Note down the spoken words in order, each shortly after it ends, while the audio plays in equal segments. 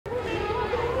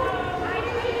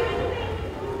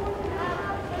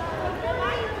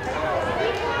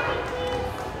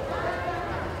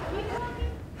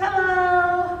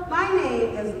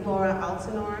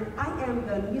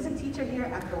teacher here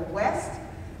at the West.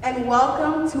 And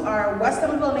welcome to our West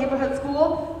Somerville Neighborhood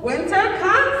School Winter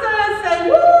Concert. Say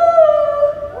woo!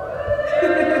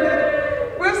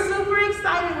 We're super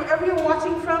excited wherever you're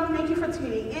watching from. Thank you for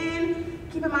tuning in.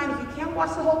 Keep in mind, if you can't watch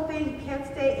the whole thing, you can't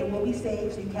stay, it will be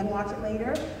saved, so you can watch it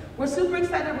later. We're super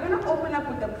excited. We're going to open up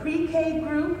with the pre-K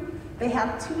group. They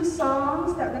have 2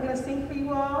 songs that they're going to sing for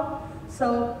you all.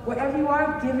 So wherever you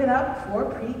are, give it up for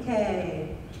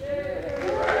pre-K.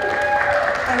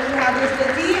 And we have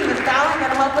Mr. D and Ms. Fallon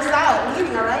that'll help us out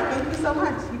leading, all right? Thank you so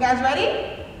much. You guys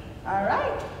ready? All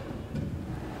right.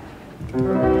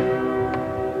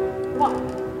 1,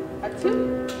 a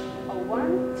 2, a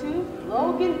 1, 2,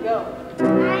 Logan, go.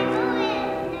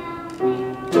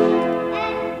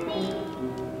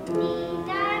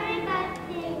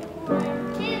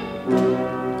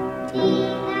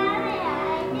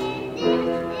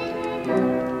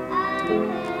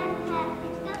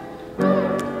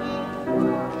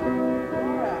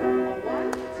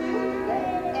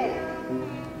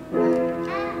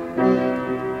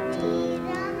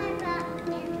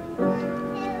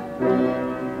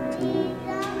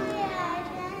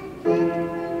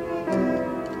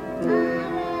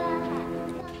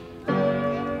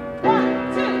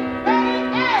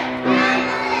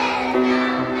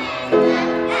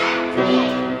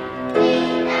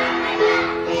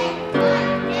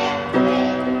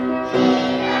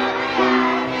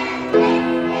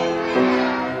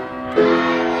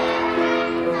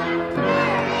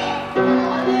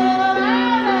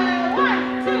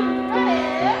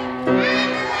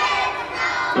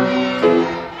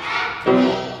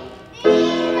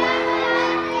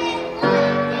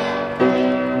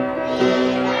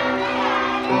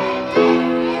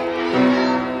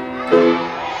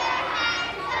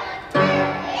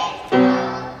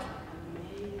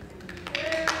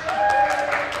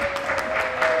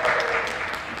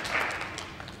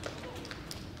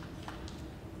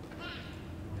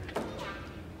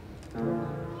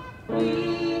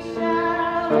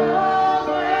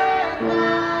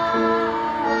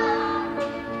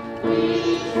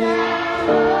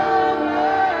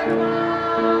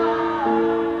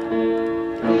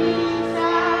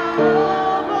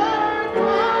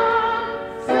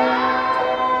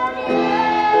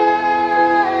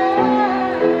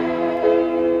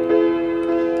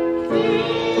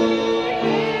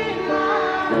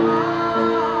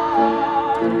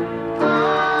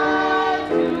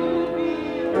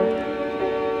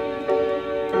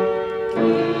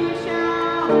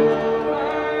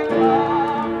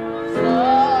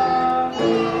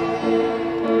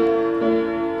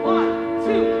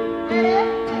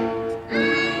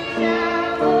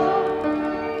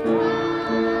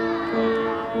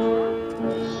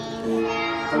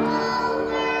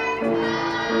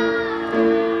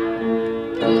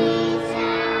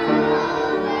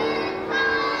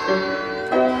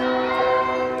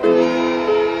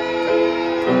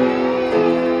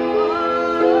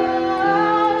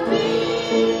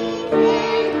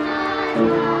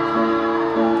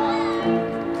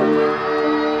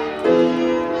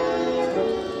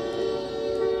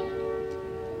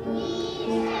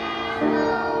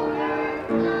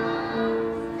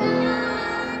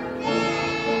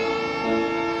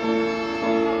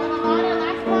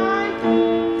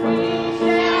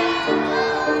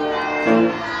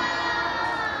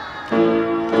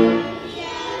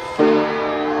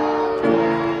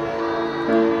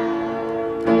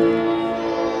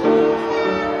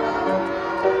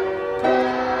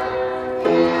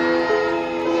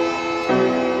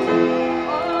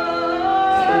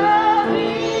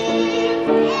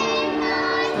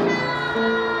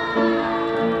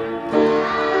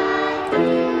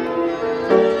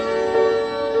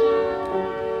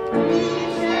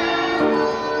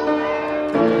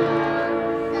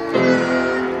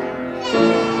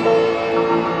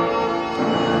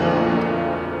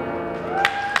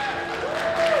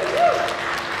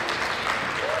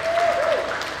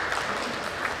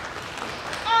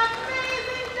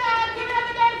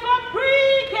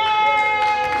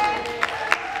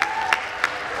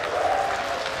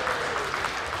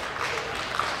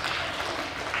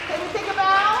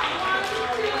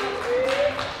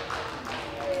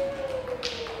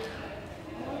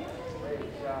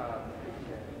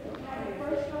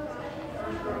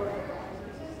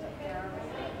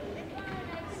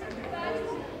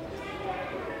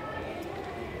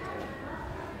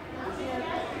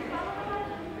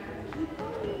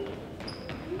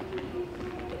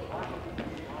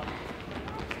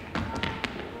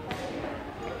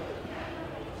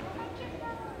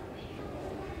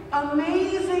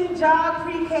 Amazing job,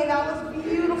 pre-K. That was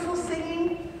beautiful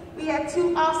singing. We had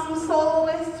 2 awesome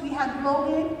soloists. We had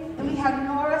Logan and we had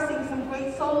Nora singing some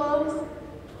solos.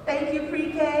 Thank you,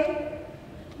 pre-K.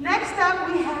 Next up,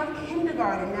 we have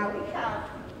kindergarten. Now, we have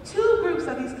two groups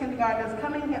of these kindergartners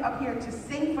coming up here to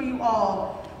sing for you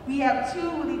all. We have two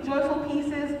really joyful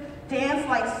pieces, Dance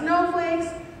Like Snowflakes,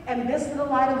 and This Little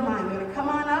Light of Mine. They're going to come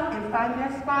on up and find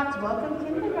their spots. Welcome,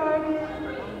 kindergarten.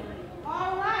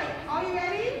 All right, are you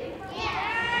ready? Yeah.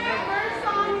 The first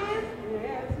song is,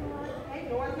 hey,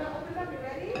 doors are open up, you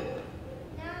ready?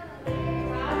 No.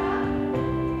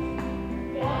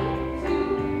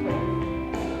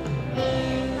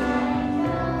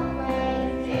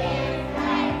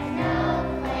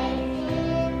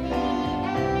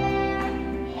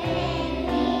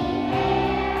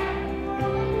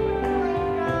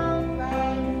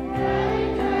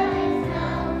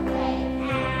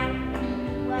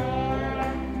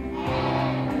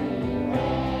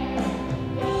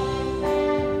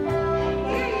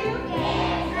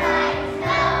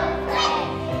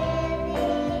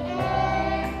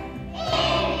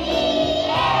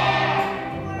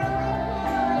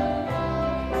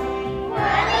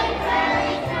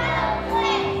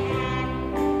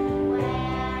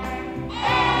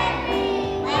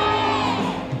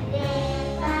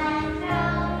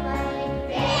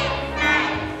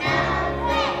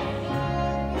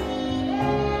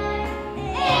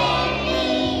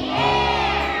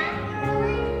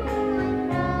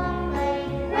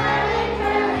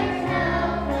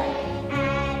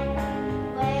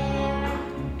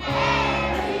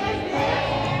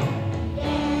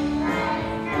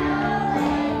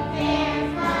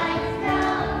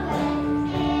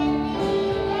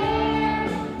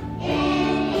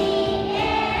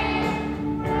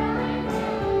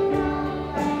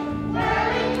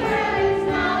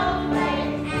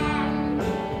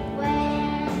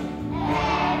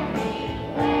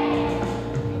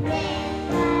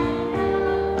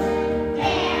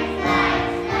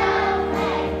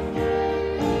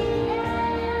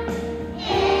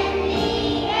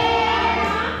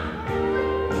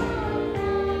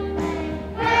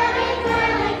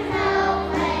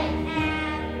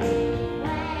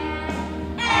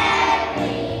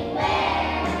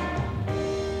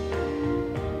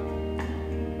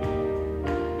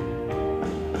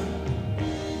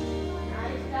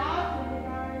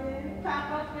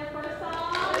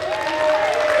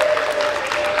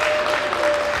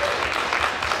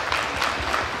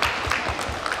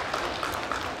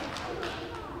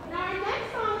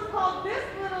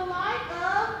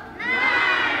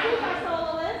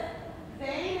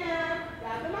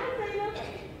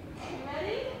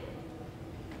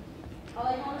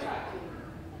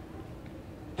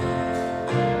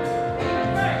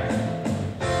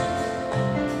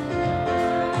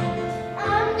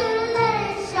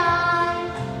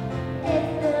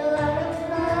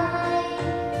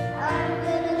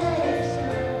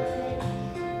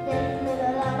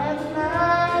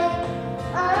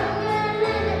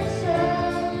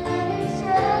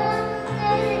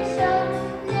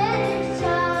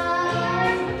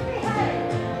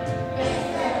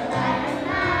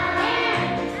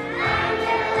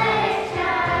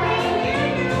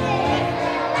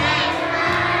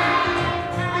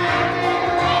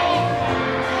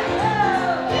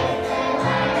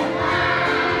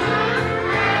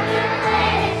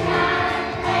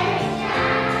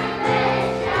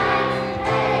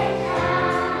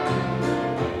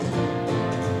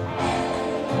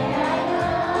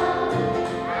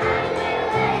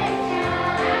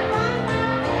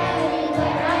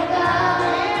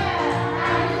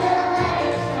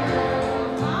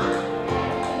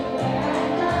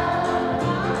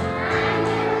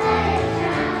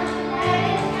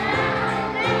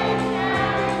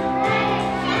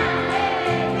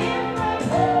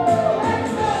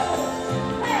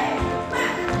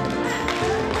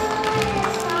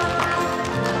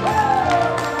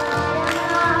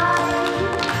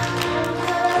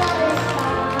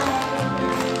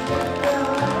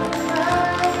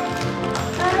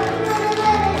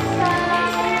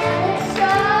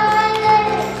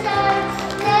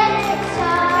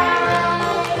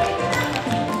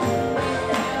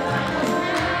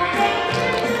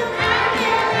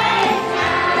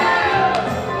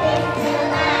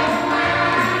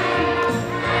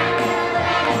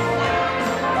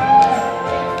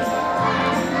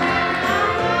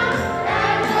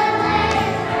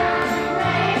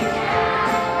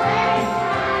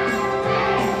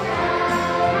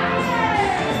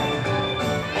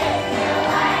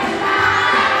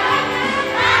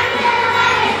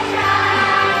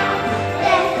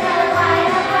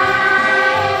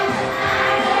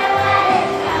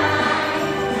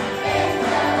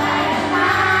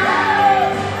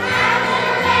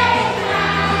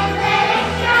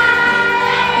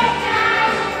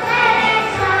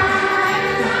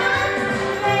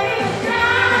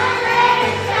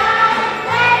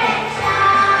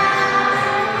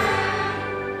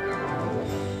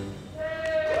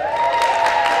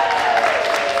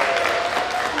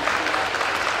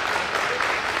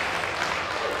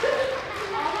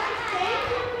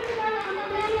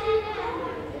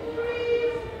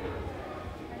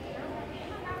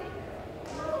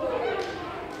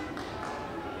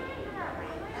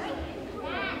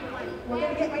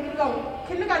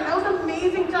 kindergarten. That was an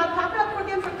amazing job. Clap it up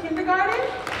again for kindergarten.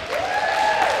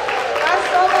 Our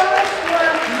soloists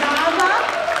were Nava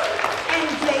and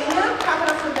Zainab. Clap it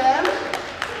up for them.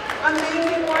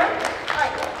 Amazing work. All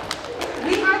right.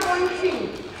 We are going to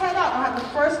head out. I'll have the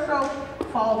first row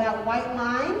follow that white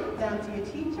line down to your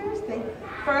teachers.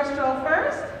 First row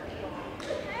first.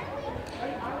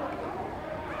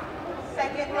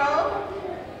 Second row.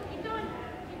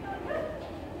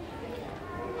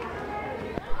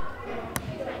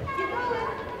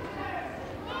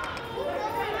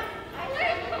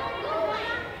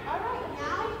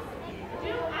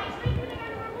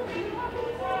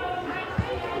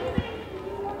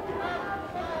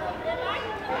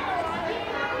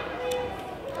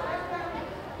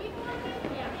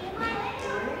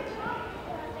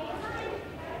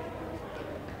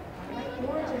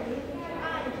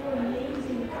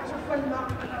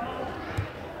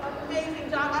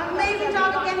 Amazing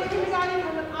job again, kindergarten. It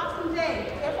was an awesome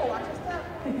day. Careful, watch your step.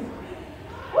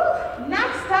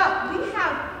 Next up, we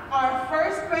have our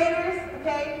first graders,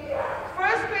 okay?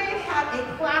 First grade have a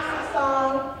classic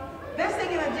song. They're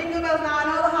singing the Jingle Bells. Now, I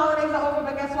know the holidays are over,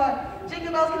 but guess what?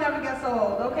 Jingle Bells can never get so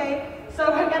old, okay?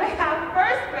 So we're gonna have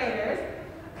first graders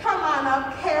come on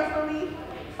up carefully,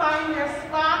 find their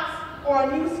spots or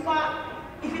a new spot.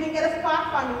 If you didn't get a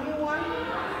spot, find a new one.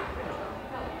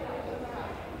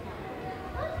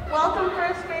 Welcome,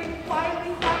 first grade.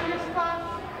 Quietly find your spot.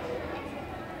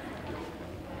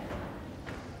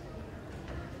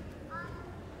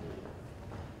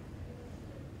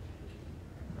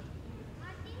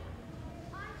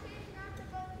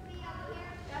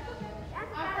 That's okay.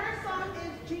 Our first song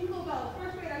is Jingle Bells.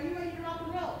 First grade, are you ready to rock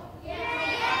and roll?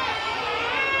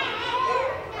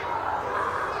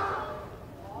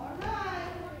 All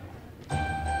right.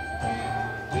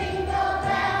 Jingle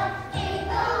bells,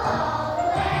 jingle all the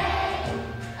way.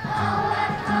 Oh,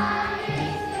 what fun it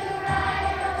is to ride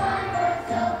in a one-horse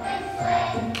open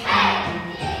sleigh. Hey!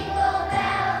 Jingle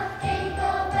bells,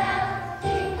 jingle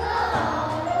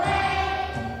all the way.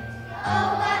 Oh,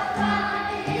 what fun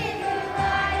it is to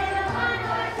ride in a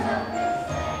one-horse open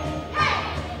sleigh. Hey!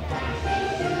 Dashing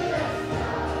through the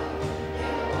snow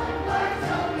in a one-horse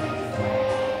open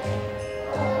sleigh.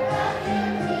 Oh, how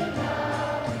soon we go,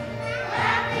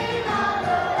 laughing all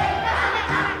the way.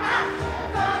 Come on,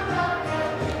 come on, come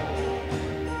on,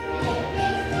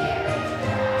 making spirits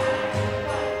bright.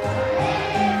 What fun it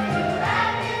is to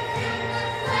ride and sing the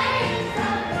sleighing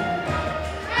song tonight.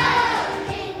 Oh,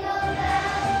 jingle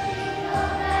bells,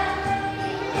 jingle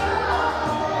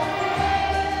all the way.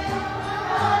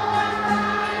 Oh, what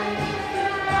fun it is to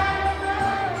ride in a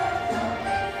one-horse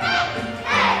open sleigh.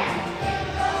 Hey,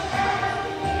 jingle bells,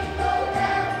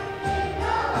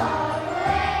 jingle all the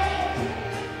way.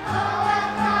 Oh, what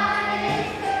fun it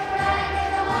is to ride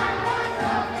in a one-horse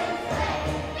open sleigh.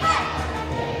 Hey,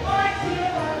 or to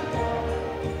a boat,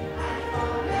 I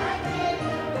fall right in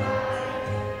the ride.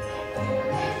 Into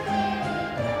this windy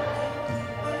night,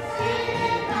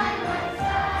 sitting by my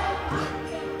side.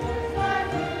 Who's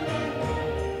sparkling and gay?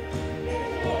 His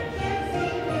lips can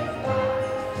sing his thoughts.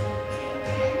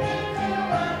 And into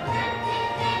a plenty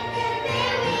thinking,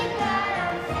 there we got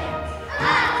ourselves.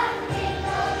 Oh,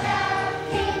 jingle bells,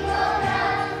 jingle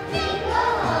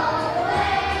all the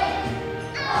way.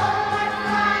 Oh, what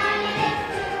fun it is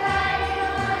to ride in a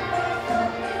one-horse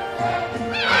open sleigh.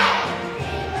 Hey!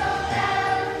 Jingle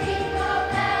bells, jingle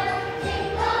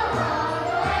all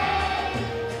the way.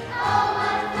 Oh,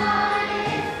 what fun it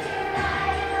is to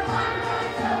ride in a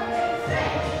one-horse open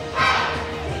sleigh. Hey!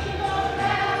 Jingle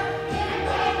bells,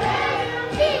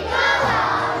 jingle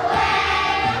all the way.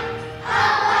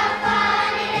 Oh, what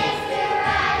fun it is to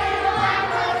ride in a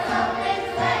one-horse open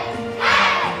sleigh.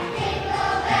 Hey!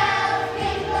 Jingle bells,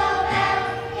 jingle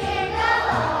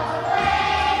all the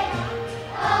way.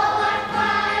 Oh, what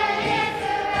fun it is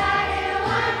to ride in a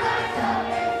one-horse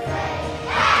open sleigh.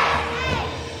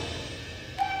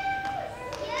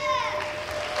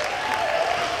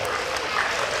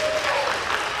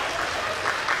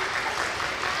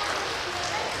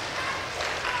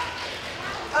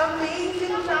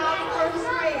 Amazing job, first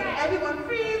grade. Everyone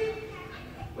freeze.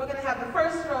 We're going to have the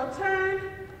first row turn.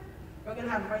 We're going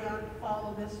to have Rayon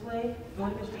follow this way. Go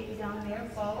to the street down there,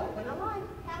 follow in a line.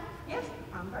 Yes,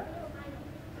 Amber.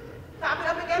 Clap it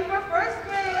up again for first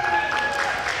grade.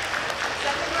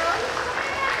 Second row.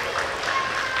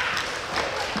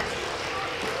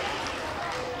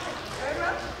 Third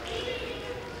row.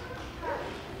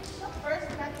 First,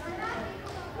 second.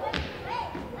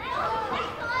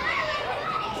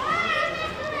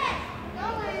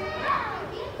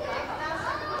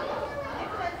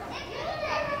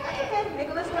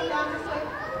 Nicholas, come down this way.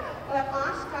 We'll have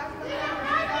Ansh, come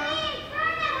down.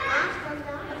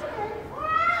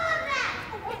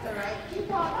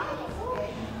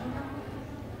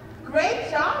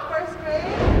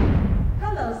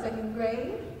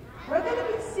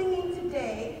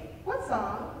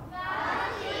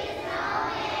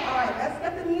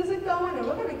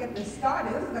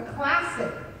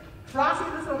 classic. Frosty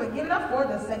the Snowman. Give it up for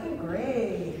the second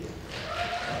grade.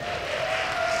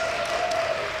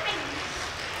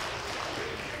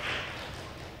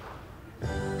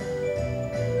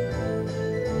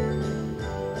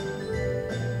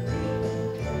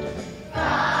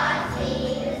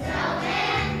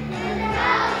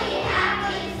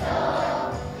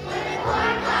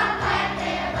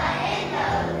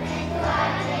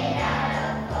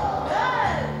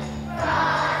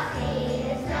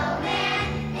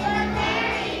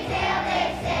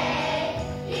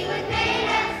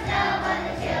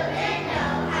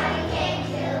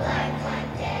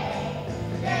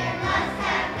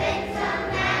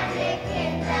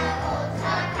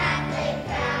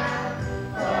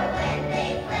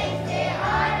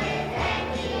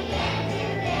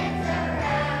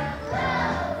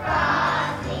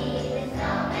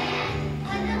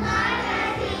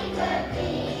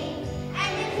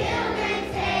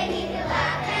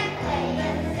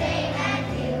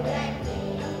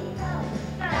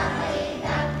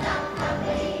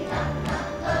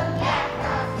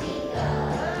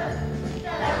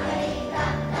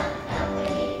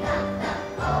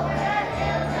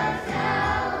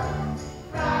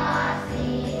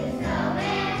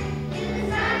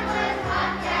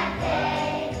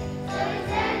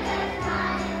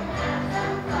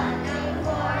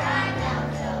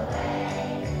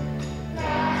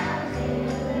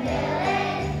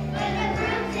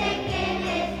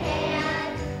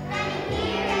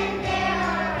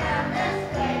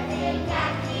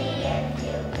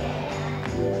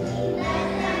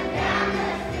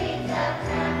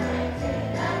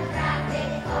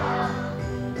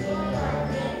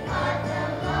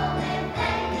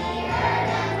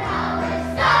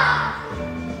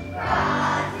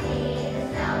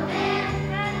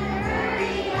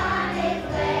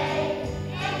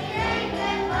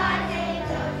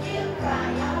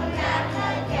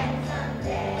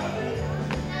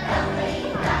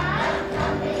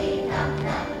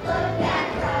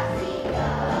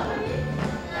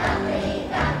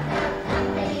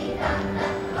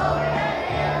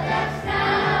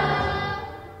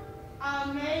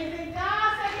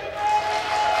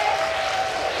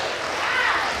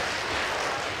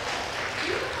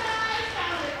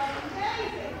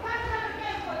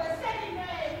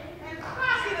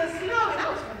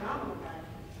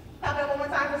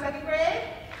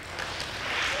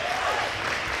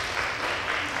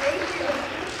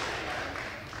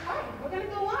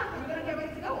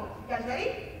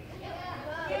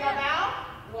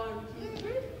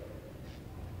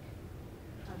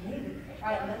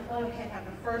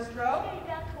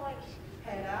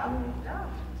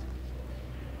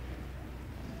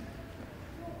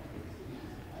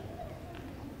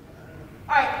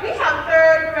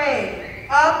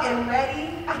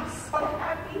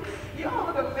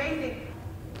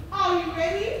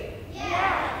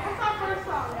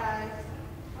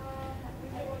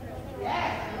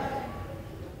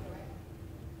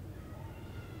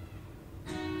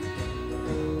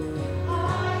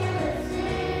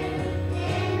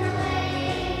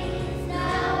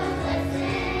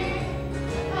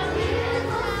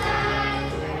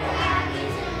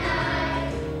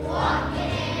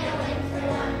 Walking in a winter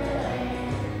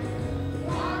wonderland.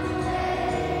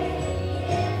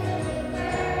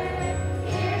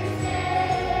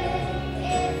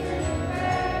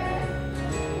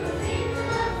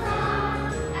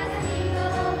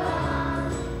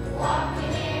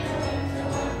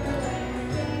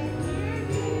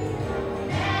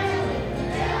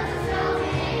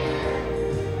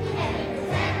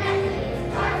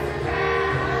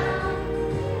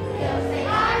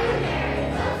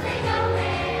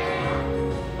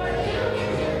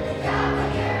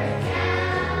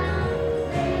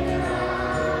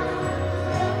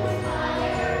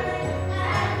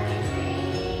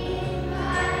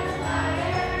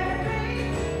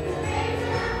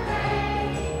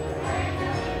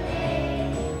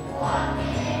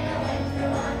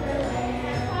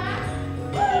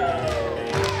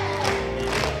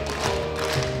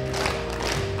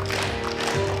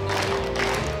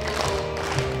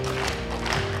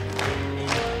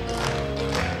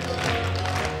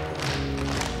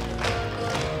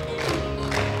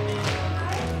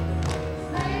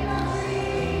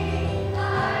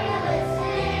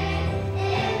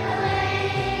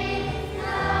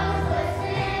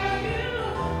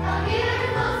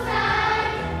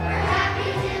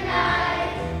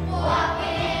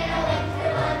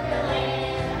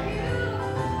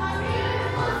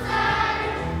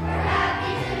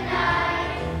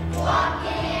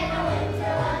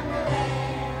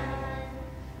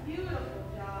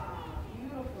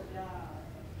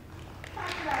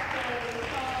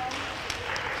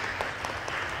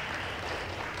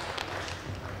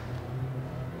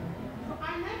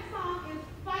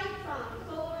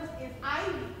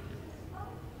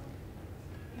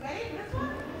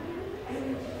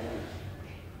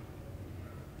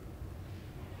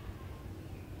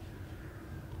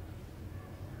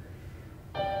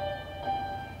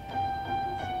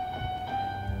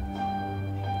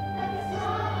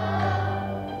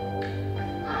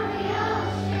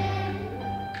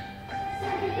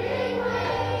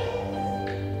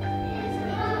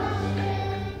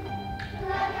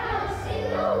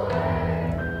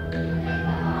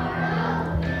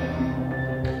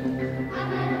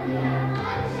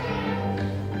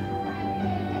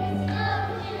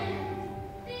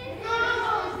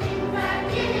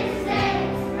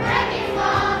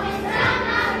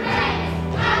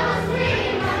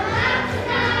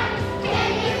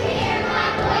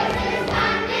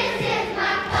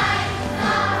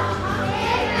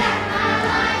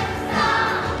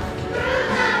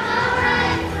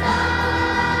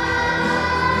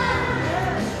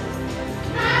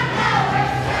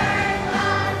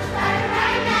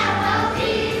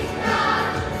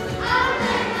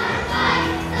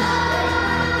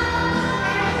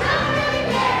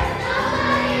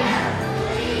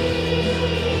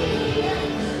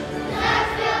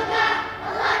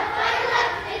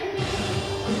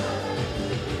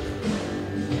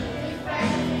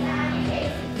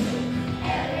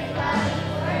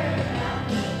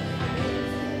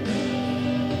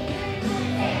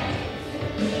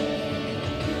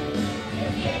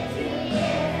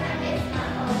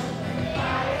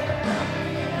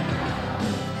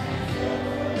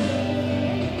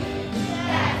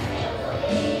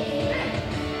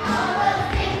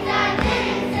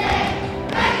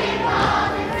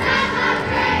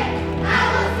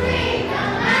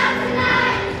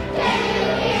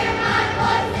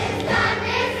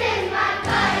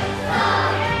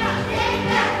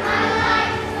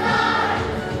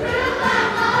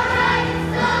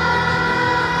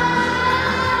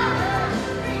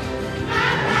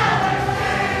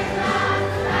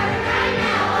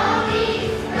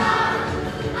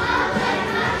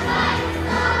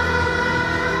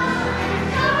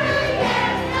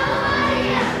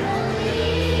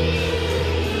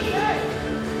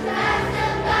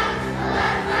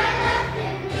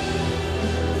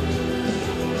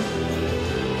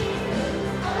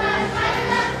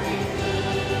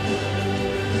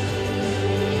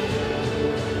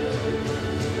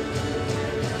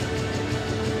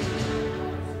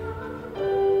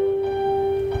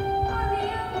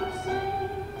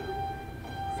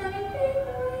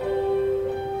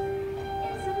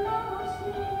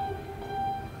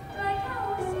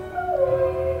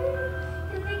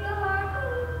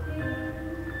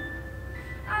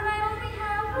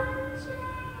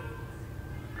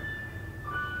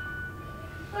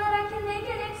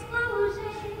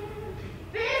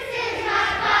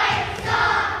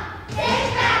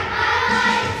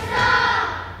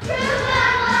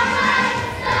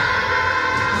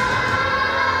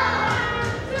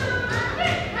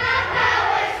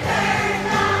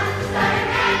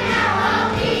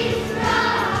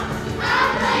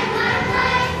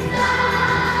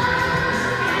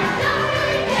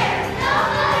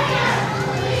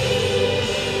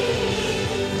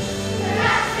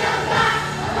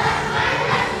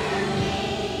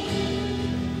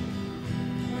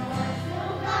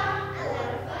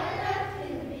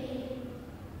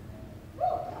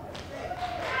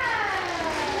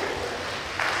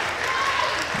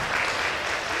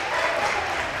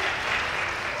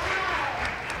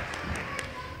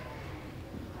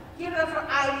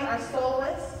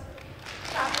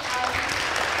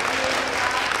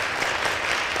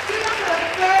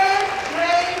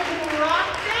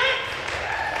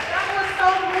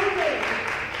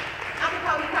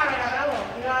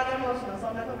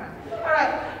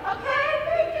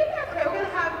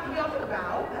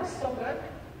 so good.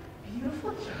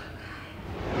 Beautiful job.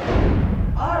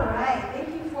 All right, thank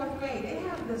you, fourth grade. They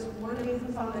have this one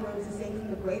amazing song they're going to sing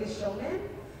from The Greatest Showman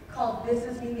called This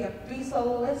Is Me. We have three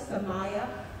soloists, Samaya,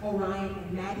 Orion,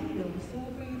 and Maddie. They'll be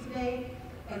singing for you today.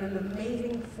 And an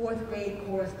amazing fourth grade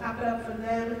chorus. Clap it up for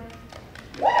them.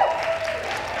 Woo! We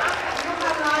don't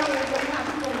have an audience, but we have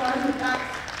people running the back,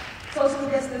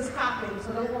 socially distanced clapping,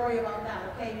 so don't worry about that,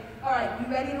 okay? All right,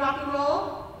 you ready to rock and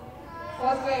roll?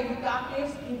 Fourth grade, you got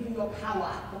this. Give me your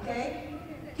power, okay?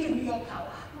 Give me your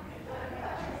power.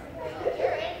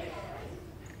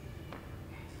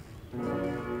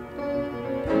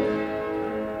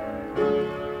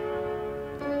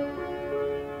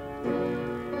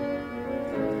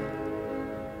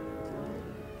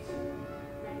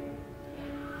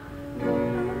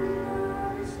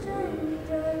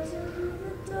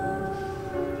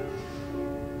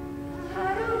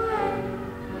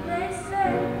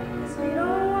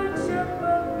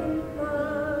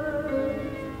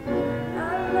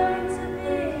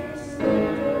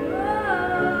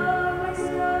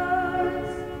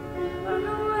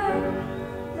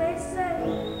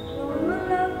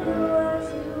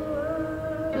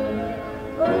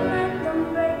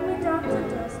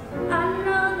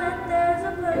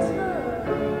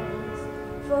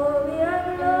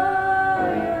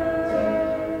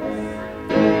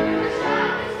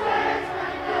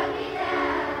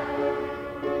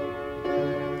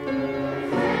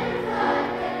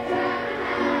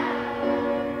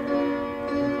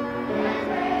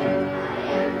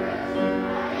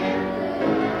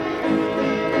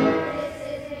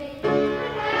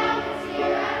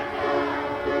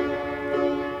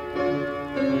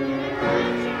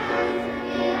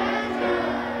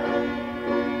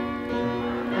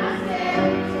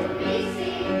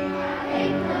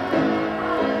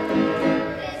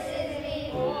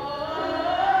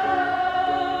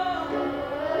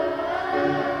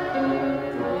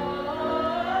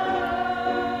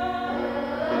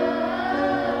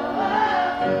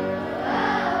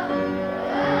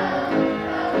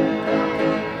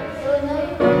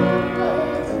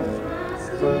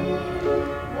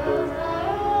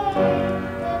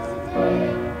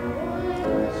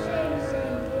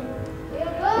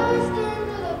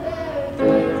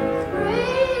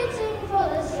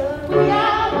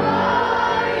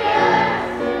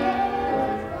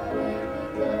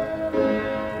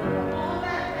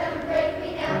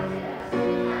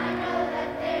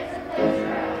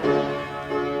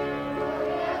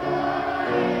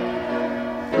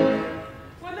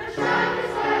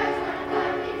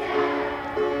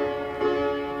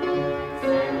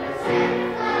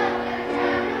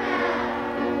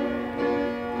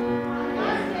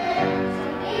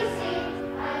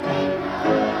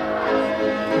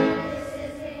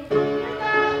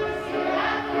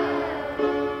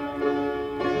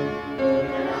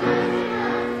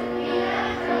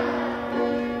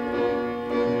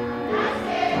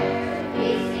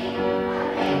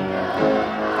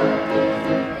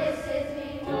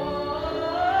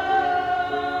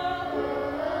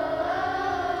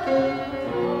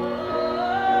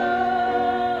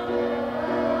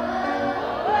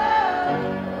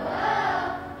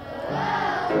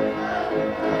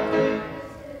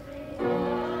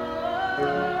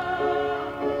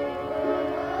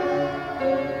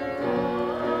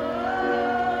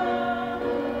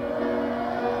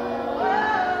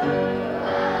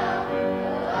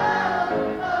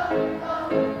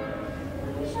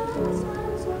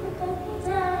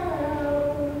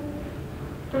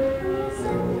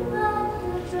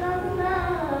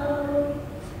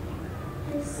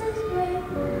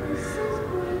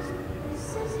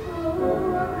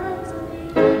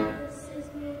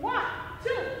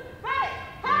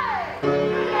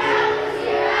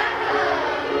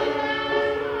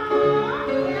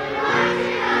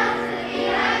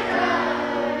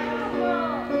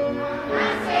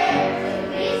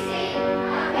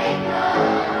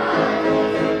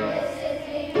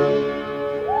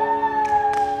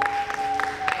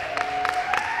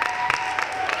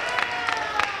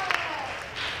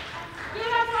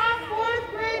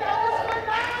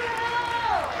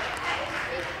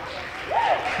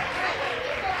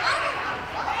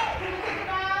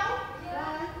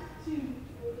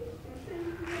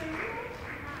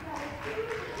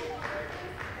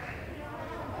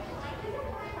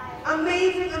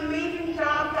 Amazing, amazing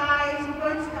job, guys. You're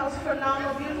going to tell us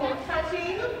phenomenal, beautiful,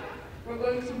 touching. We're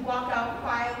going to walk out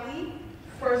quietly.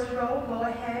 First row, go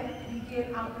ahead.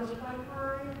 Begin out this one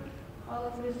line. All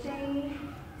of Miss Jane.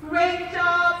 Great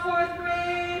job, fourth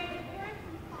grade.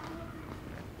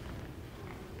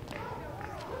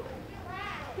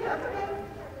 Yeah, that's okay.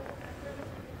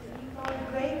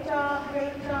 Great job,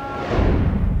 great job.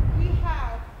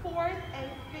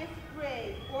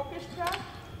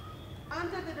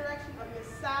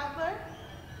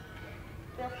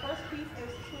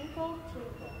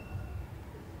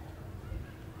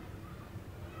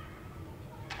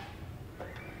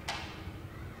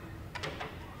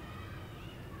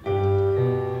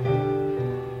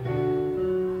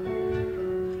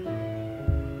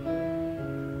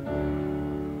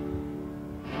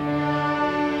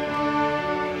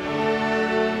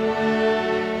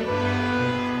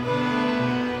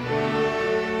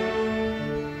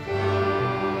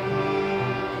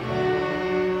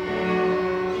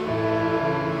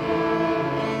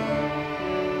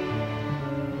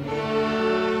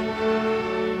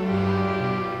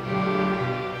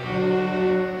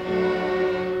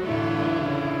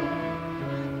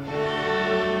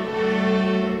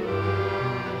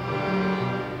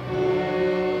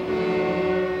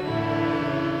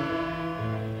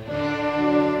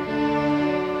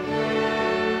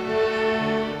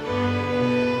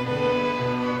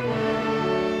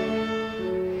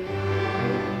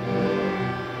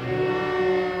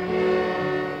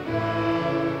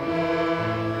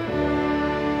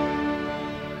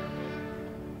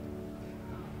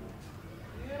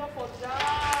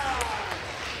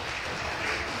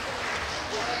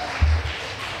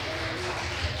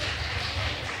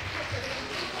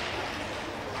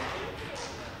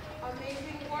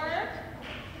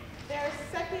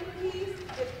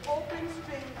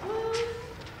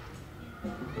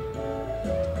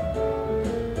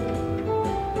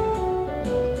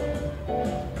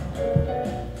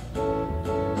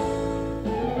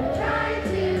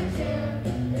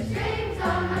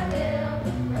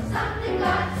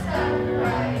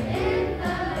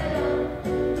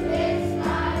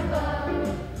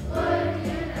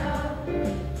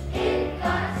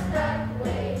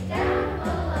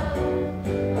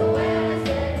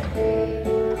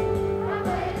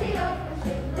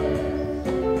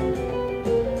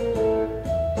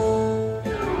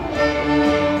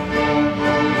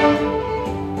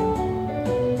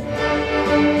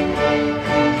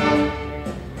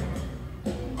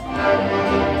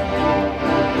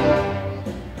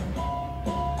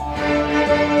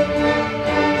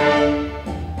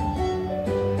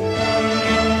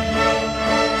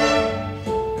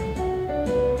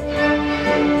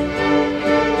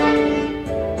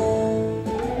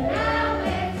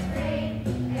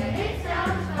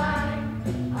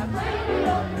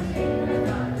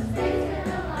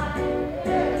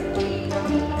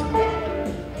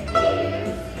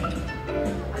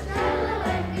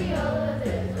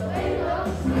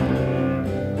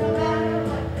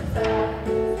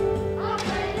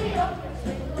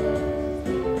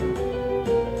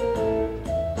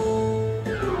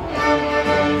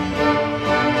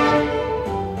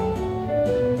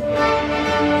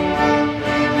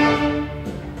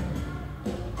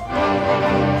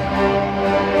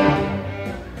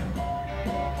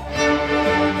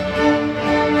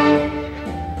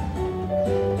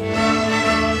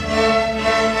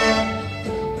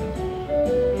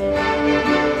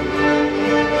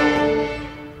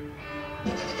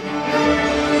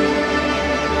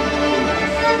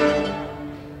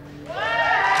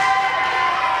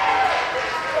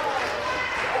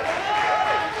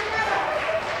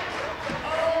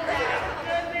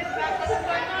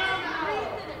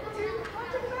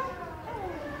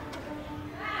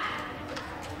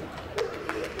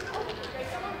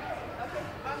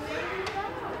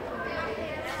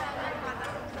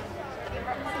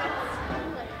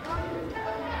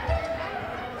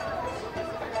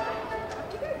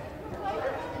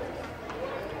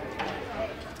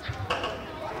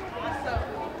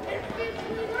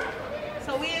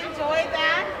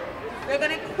 We're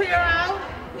going to clear out.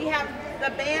 We have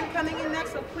the band coming in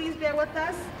next, so please bear with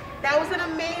us. That was an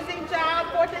amazing job,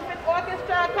 4th and 5th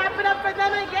Orchestra. Clap it up for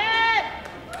them again.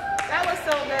 That was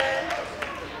so good.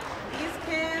 These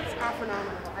kids are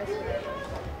phenomenal, I swear.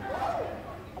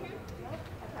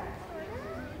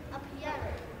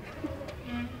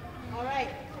 All right.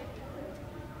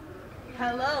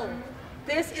 Hello.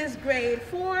 This is grade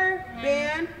 4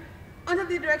 band under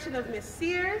the direction of Miss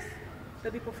Sears.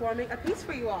 They'll be performing a piece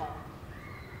for you all.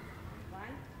 1,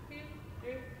 2,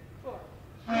 3, 4.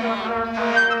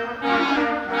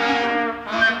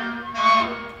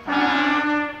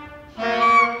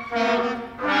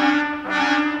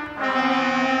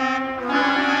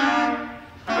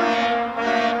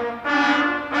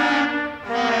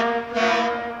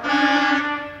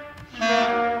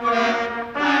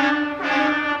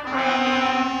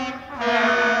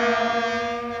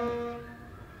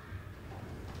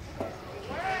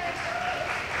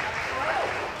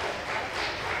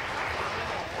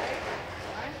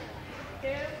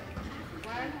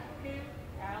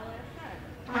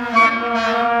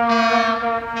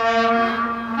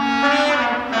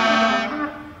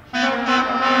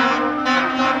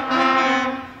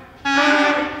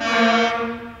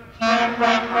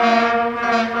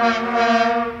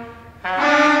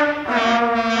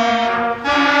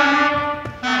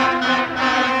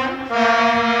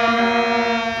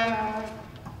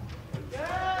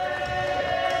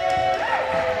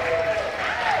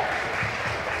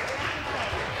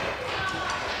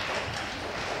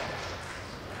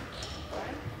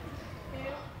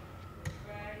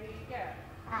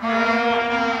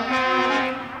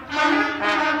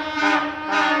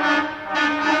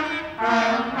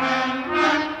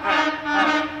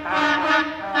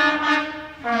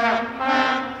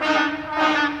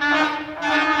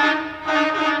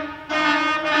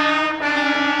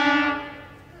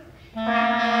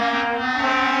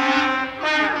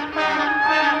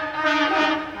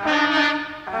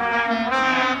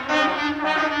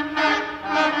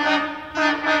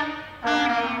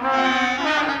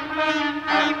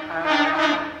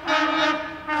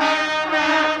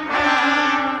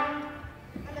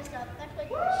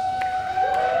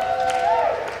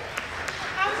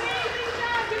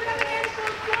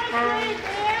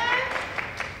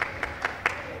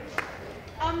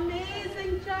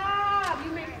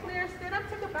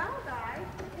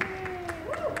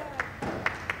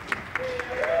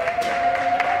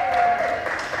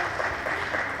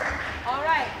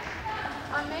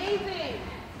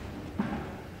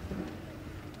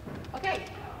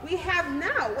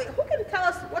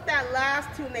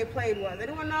 tune they played was?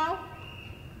 Anyone know?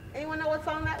 Anyone know what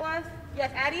song that was?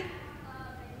 Yes, Addie?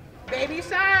 Baby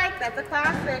Shark. That's a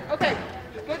classic. Okay.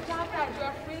 Good job, guys.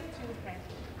 You're free to press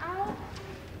out.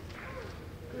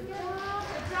 Good job.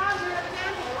 Good job. Do it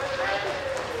again.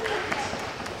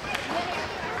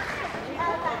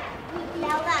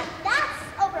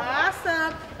 That's over.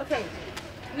 Awesome. Okay.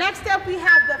 Next up, we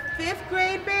have the 5th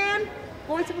grade band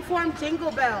going to perform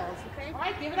Jingle Bells. Okay. All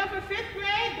right. Give it up for 5th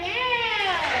grade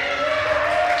band.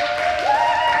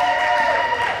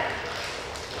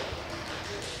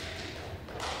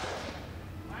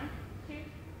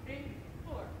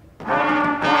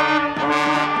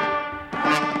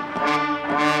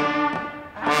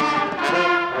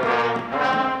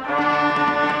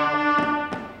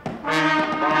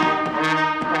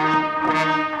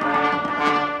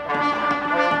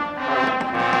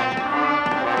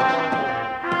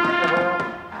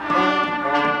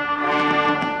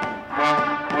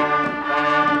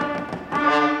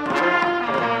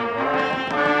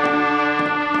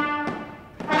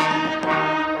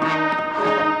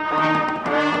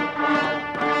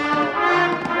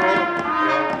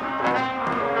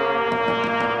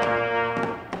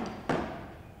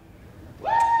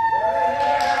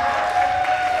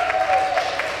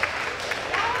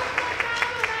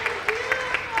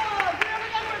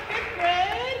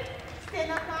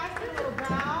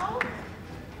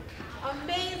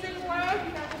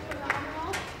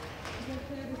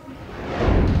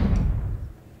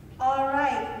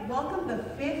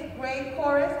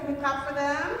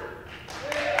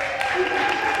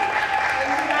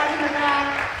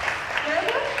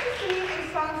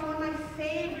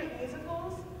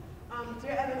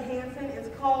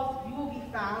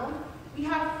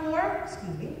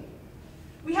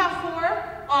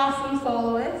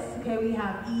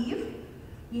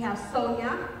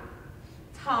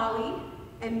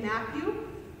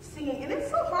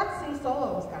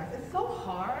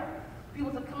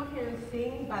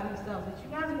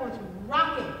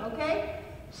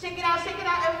 Shake it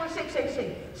out, everyone shake, shake,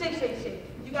 shake, shake, shake, shake.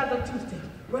 You guys are two-step,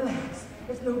 relax,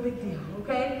 it's no big deal,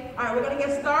 okay? All right, we're gonna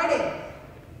get started.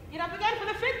 Get up again for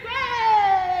the 5th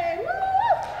grade, woo!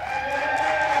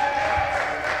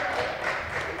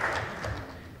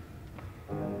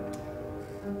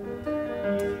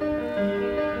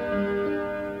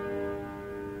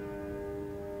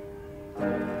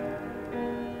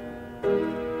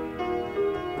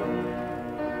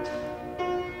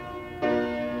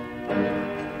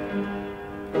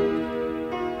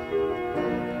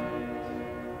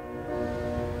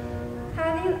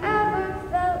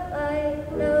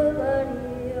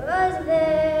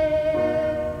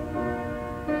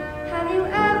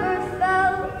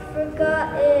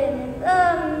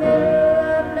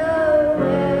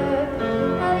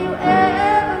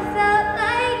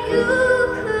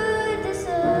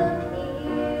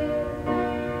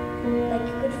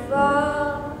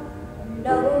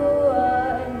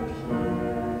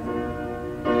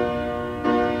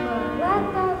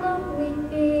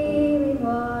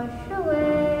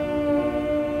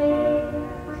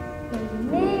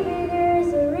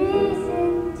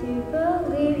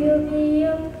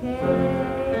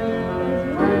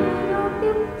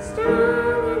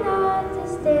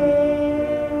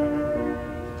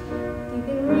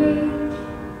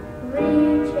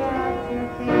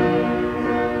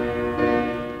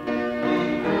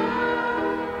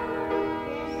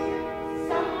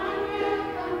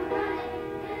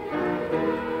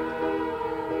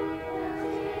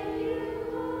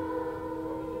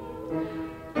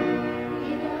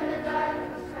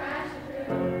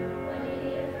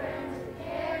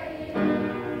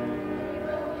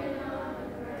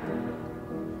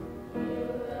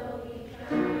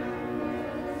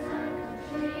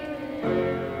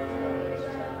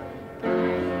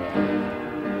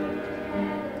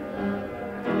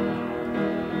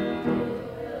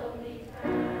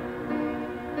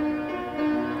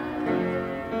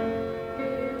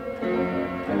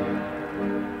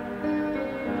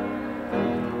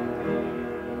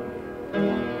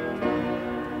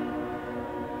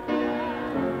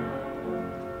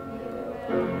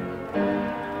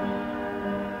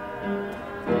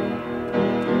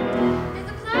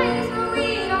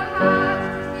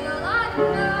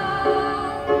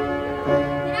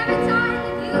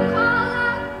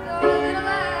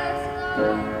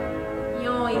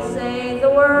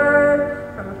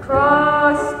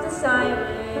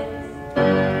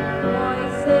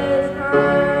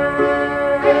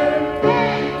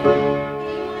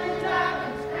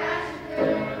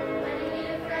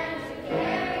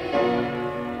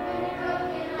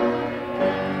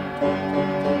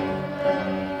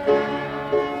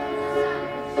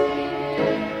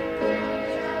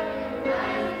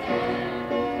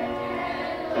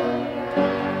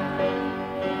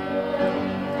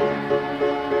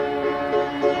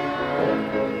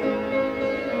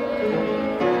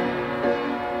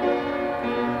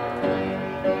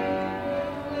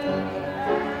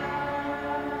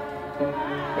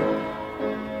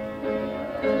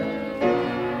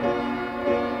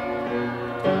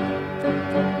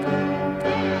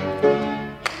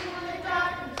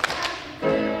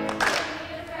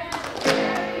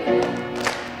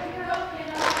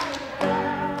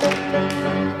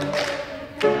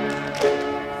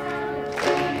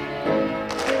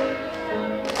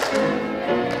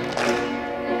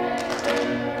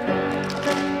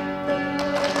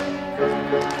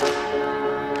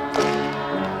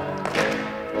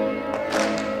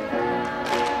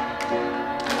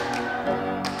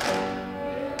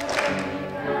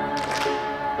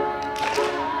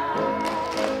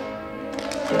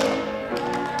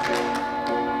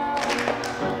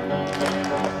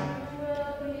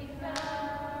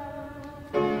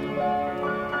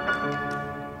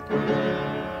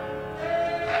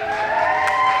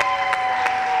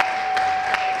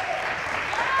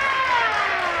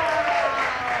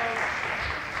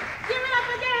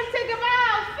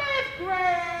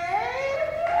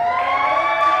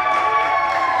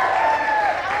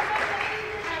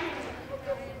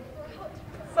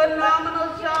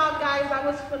 Phenomenal job, guys. That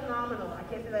was phenomenal. I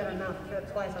can't say that enough. I said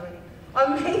it twice already.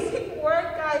 Amazing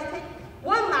work, guys. Take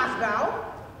one last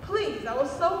bow, please. That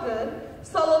was so good.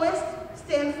 Soloists,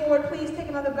 stand forward, please. Take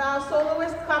another bow.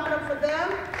 Soloists, clap it up for them.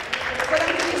 For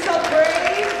them to be so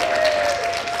brave.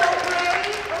 So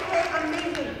brave. Okay,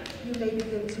 amazing. You may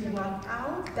begin to walk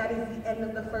out. That is the end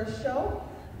of the first show.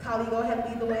 Kali, go ahead and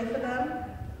lead the way for them.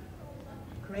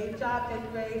 Great job,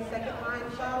 5th grade. Second line,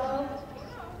 follow.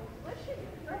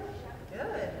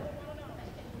 Good.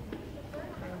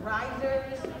 And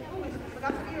risers. Oh, we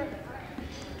forgot to hear.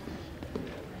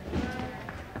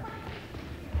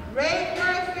 Great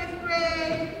work, 5th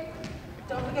grade.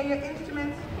 Don't forget your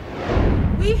instruments.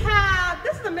 We have,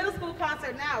 this is a middle school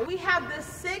concert now. We have the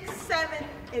 6th, 7th,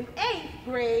 and 8th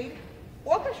grade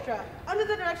orchestra under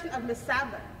the direction of Miss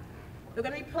Sadler. They're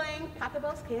going to be playing Papa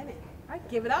Bell's Cannon. All right,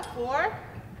 give it up for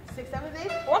 6th, 7th,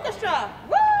 8th orchestra.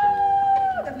 Woo!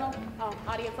 There's no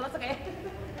audience, so that's okay.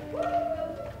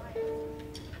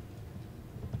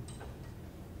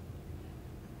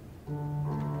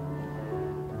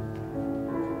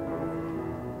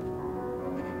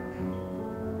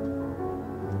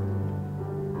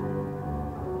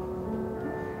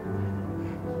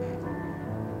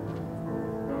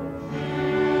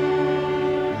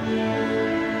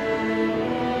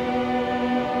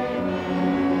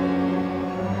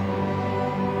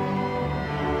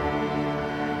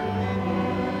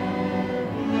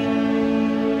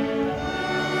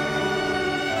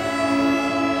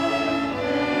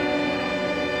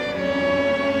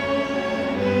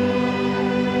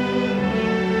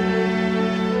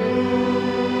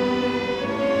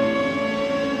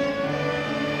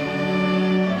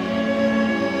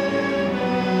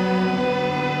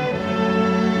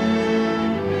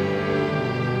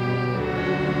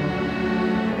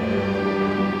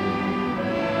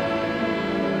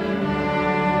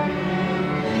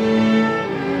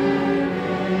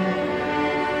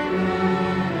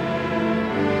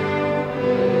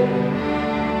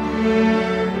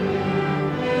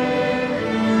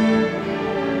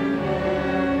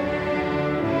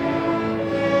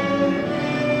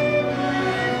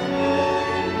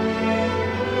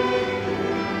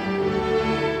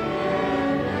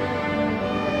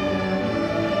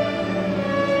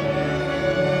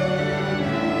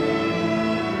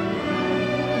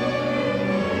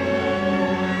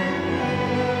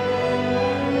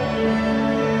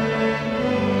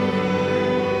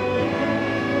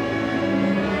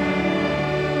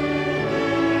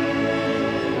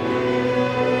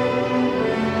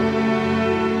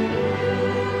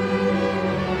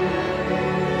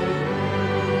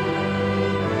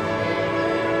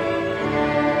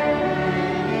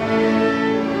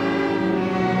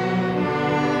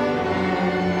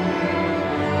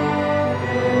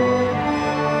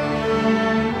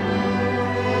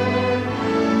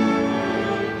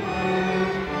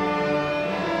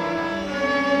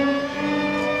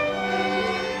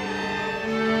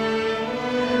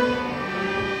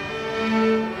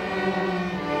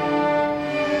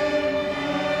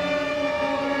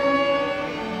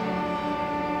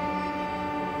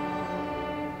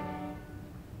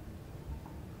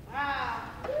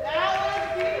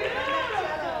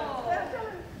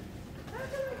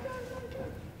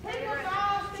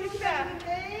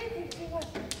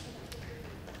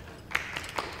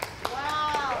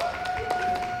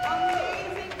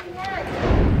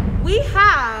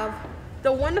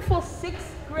 The wonderful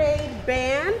 6th grade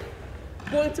band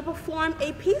going to perform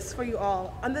a piece for you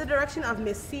all under the direction of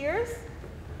Miss Sears.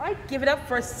 All right, give it up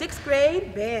for 6th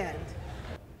grade band.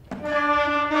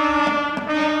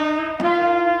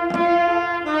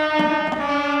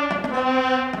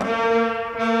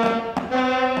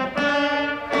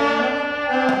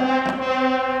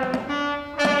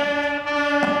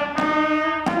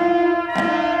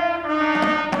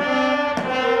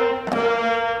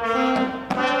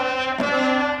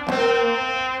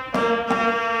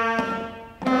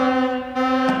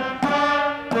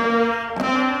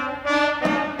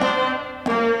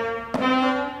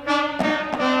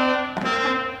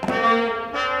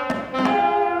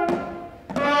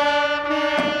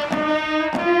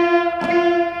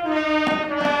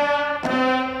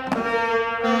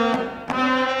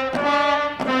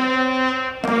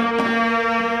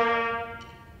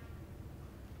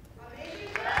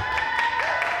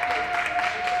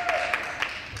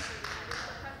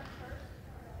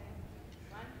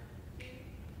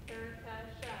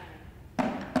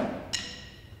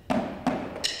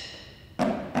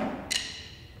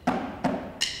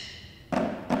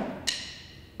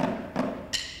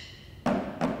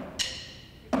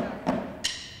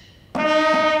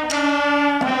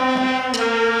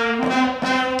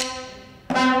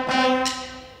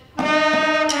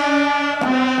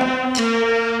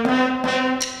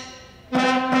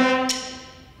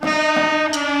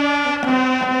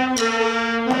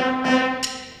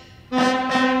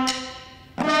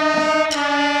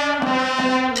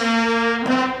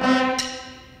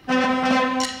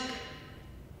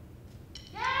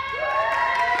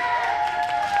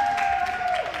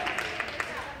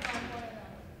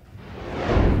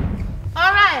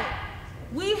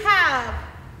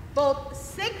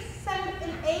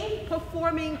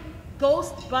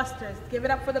 Ghostbusters. Give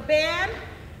it up for the band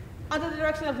under the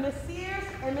direction of Miss Sears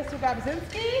and Mr.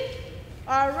 Gabzinski.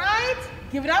 All right,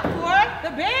 give it up for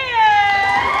the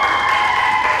band.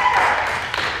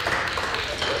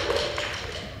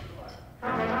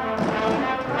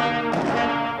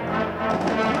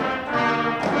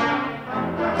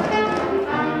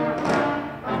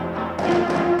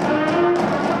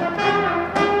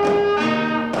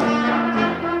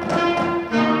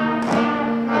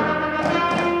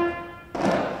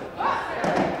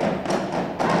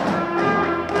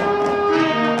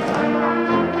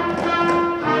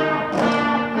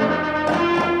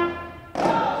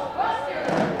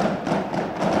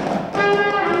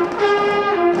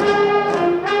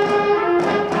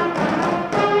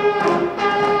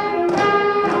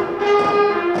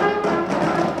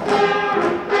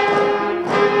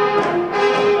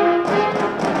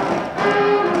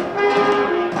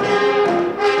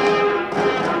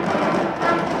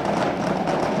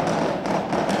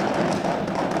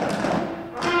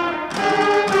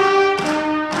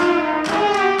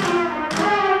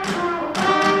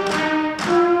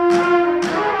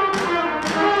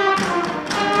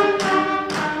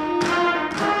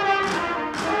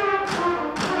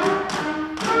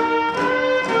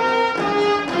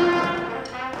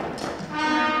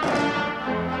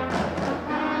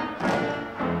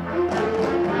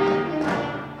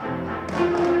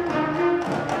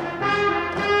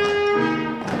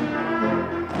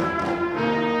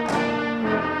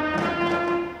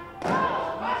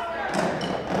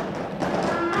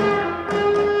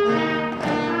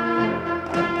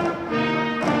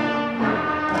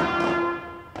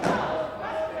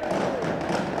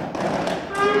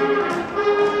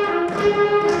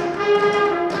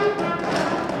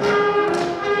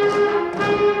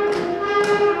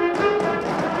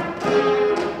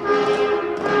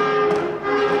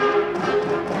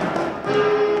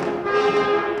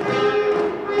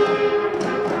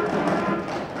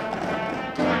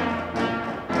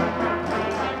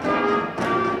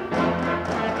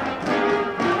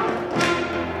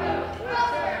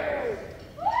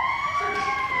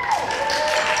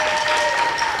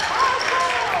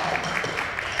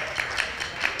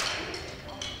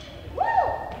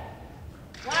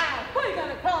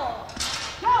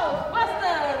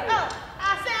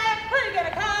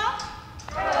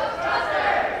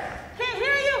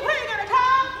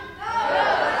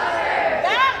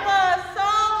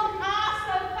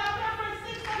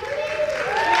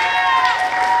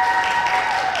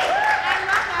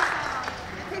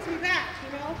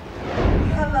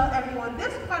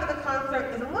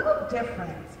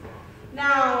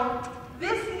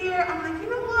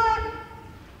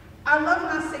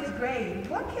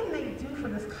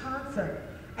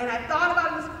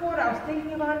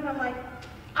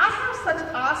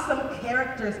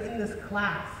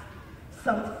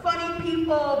 Some funny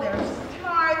people, they're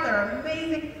smart, they're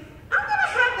amazing. I'm gonna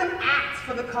have them act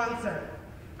for the concert.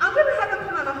 I'm gonna have them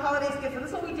put on a holiday skit, so this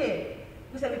is what we did.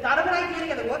 We said, we thought of an idea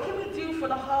together, what can we do for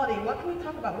the holiday? What can we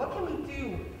talk about? What can we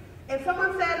do? And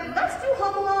someone said, let's do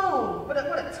Home Alone, with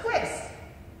a twist.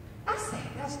 I said,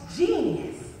 that's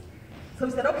genius. So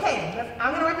we said, okay,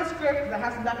 I'm gonna write the script, because I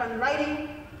have some background in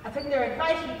writing. I took their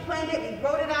advice, we planned it, we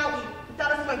wrote it out, we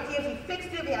thought of some ideas, we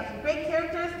fixed it, we have some great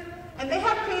characters. And they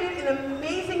have created an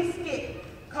amazing skit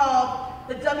called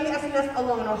the WSNS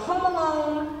Alone, or Home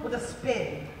Alone with a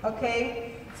Spin,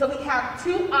 okay? So we have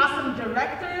two awesome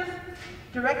directors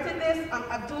directed this.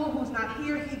 Abdul, who's not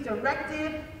here, he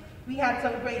directed. We had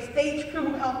some great stage crew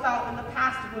who helped out in the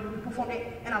past when we performed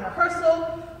it in our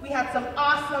rehearsal. We had some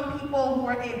awesome people who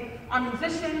were our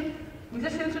musicians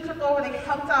who took over. They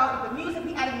helped out with the music.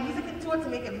 We added music into it to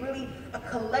make it really a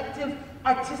collective,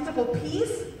 artistical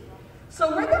piece.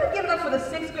 So we're going to give it up for the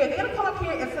 6th grade. They're going to come up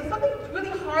here, and so something really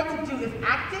hard to do is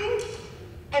acting,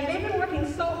 and they've been working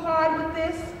so hard with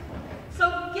this.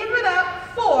 So give it up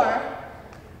for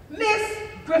Miss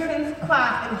Griffin's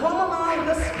class in Home Alone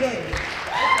with a Spin.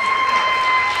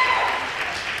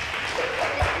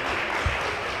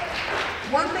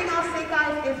 One thing I'll say,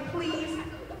 guys, is please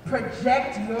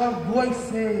project your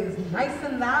voices nice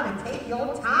and loud and take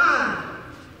your time.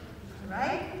 All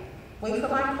right? Wait for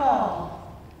my call.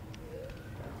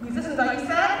 Musicians, are you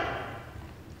set?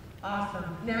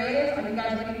 Awesome. Narrators, are you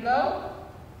guys ready to go?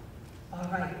 All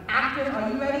right. Actors,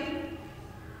 are you ready?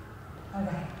 All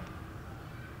right.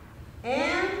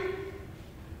 And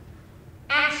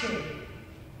action.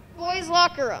 Boys'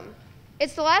 locker room.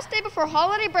 It's the last day before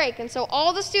holiday break, and so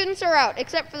all the students are out,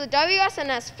 except for the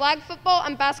WSNS flag football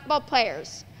and basketball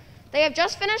players. They have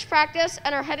just finished practice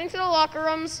and are heading to the locker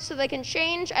rooms so they can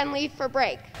change and leave for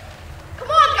break. Come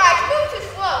on, guys, move too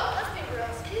slow. Let's be real.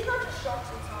 These are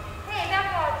distractions, honey. Hey, that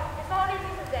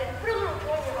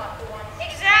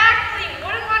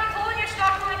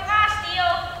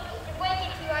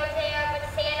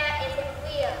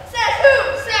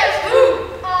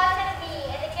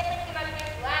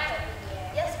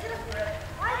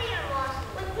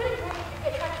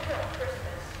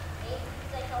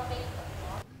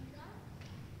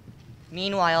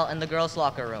Meanwhile, in the girls'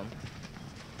 locker room.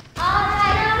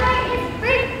 Alright, it's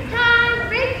break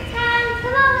time,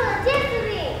 come on, dance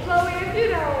with me. Chloe, if you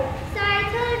know. Sorry,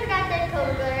 I totally forgot that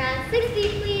code. Go around 6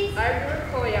 feet, please. I agree with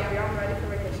Chloe, I'm ready for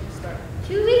vacation to start.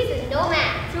 2 weeks is no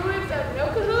math. 2 weeks of no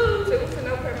Kahoot. 2 weeks of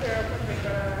no prepare,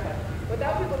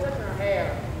 without people touching our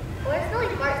hair. Or it's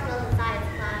really Bart smells in science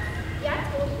class. Yeah, I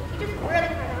told you. He just really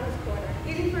cried on his corner.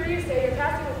 Easy for you to say, you're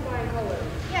passing with flying colors.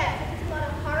 Yeah, it's a lot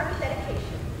of hard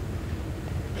dedication.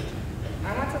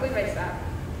 I want to leave ASAP.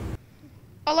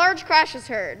 A large crash is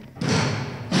heard.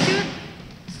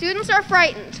 Students are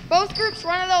frightened. Both groups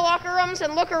run to the locker rooms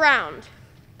and look around.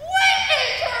 What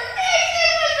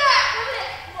information was that? Was it an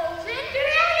explosion? Did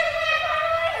we ever get the light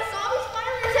finally? The zombies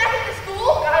finally attacking the school?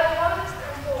 Guys, love this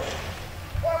temple.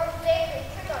 Or was they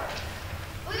trick on us?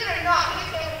 Believe it or not, we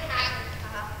can happen.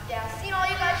 Yeah, seen all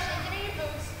you guys shaking in your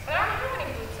boots. But I don't have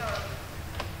any boots on.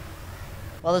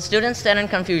 While the students stand in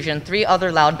confusion, 3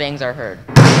 other loud bangs are heard.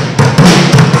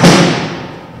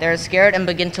 They are scared and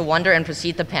begin to wonder and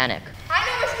proceed to panic. I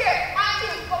know we're scared. I'm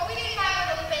too, but we need to find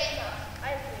where those bangs are.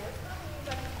 I agree. Let's not use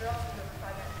that girls for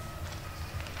 5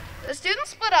 minutes. The students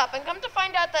split up and come to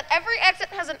find out that every exit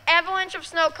has an avalanche of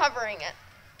snow covering it.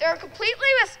 They are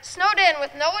completely snowed in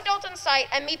with no adult in sight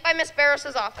and meet by Miss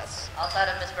Barros's office. Outside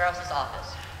of Miss Barros's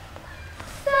office.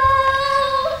 So,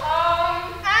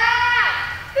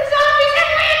 the zombies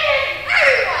have landed!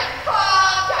 Everyone,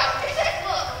 calm down. This is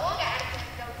look, we'll get out of here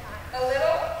in no time. A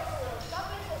little? Just a little.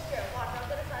 Stop being so scared. Watch, I'm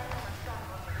gonna sign on my strong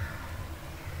arm.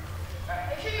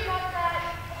 Make sure you got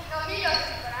that. No, he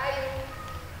doesn't, but I do.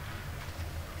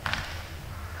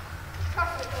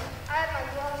 Trust me, I have my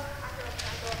gloves. I can open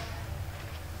that door.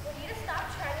 We need to stop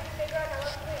trying to figure out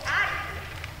another way out of here.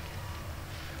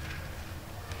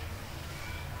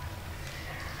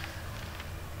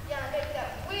 Yeah, maybe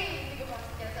that we need to get once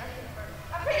to get us out of here first.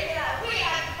 I'm pretty sure that we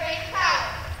have to break power.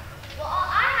 Well,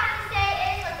 all I have to say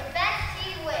is let the best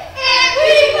team win. And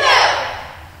we will!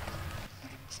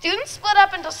 Students split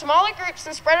up into smaller groups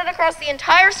and spread it across the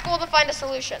entire school to find a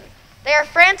solution. They are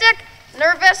frantic,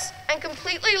 nervous, and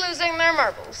completely losing their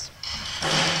marbles.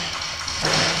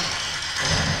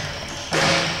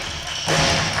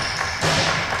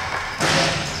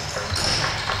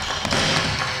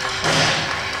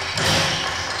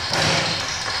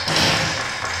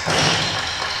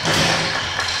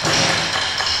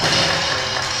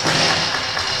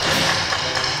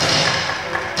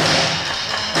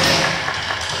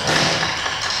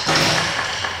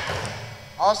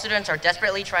 All students are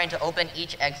desperately trying to open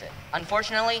each exit.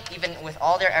 Unfortunately, even with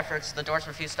all their efforts, the doors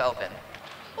refuse to open.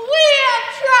 We have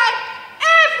tried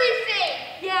everything!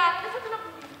 Yeah, there's nothing up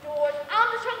with these doors.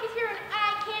 I'm the strongest here and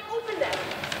I can't open them.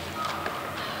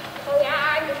 Oh yeah,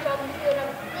 I'm the strongest here and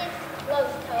I'm this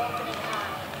close to opening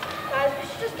mine. Guys, we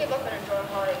should just give up and enjoy a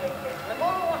holiday break here. I'm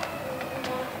going to want to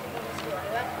go to school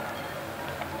anyway.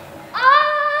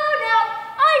 Oh no!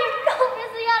 I am not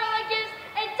missing out on my gifts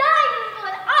and dying in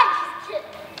school and I just can't.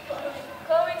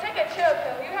 Chloe, take a chill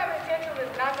pill. You having a tantrum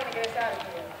is not going to get us out of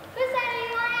here. Whose side do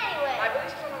you want anyway? I believe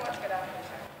someone wants to get out of here.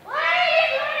 Why are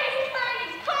you doing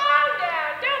this? Calm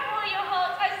down. Don't bully your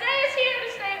host. Isaiah's here to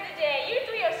save the day. You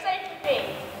 3 are safe with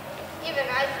me. Even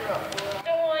I threw up.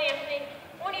 Don't worry, Anthony.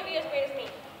 One of you as great as me.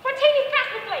 Partaining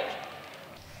basketball play.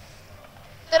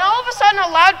 Then all of a sudden a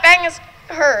loud bang is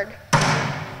heard.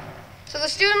 So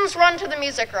the students run to the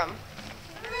music room.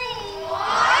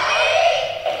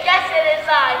 Yes, it is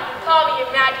I. You can call me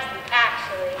your majesty,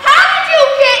 actually. How did you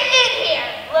get in here?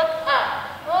 Look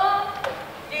up.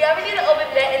 Do you ever need to open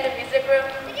net in the music room?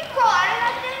 Did you crawl out of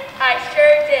that thing? I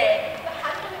sure did. But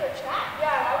how did you get trapped?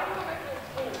 Yeah, how would you go back to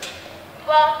school?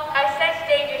 Well, I sensed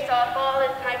danger, so I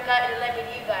followed my gut and led me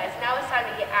to you guys. Now it's time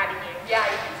to get out of here. Yeah,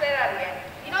 you can say that again.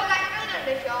 You know, guys, really done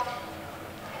this, y'all.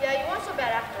 Yeah, you weren't so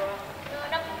bad after all. No,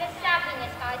 enough of this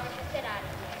happiness, guys. You should get out of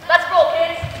here. Let's roll,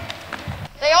 kids.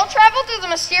 They all traveled through the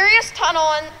mysterious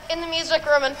tunnel in the music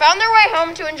room and found their way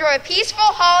home to enjoy a peaceful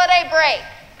holiday break.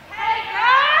 Hey,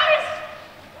 guys!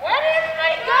 Where did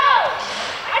everybody go?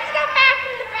 I just got back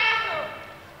from the bathroom.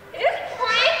 Is this a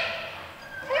prank?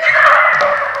 No!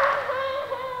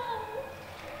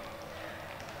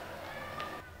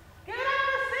 Get on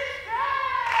the 6th grade!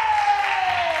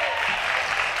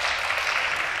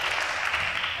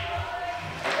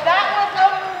 That was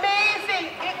amazing.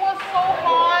 It was so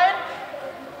hard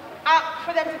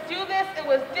for them to do this. It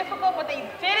was difficult, but they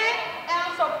did it. And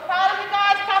I'm so proud of you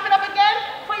guys. Clap it up again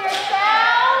for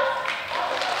yourselves.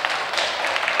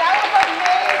 That was amazing.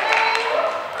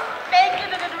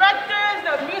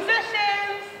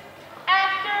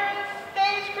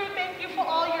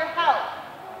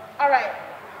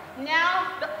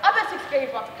 Now, the other 6th grade is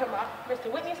about to come up,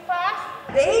 Mr. Whitney's class.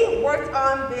 They worked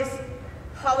on this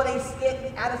holiday skit,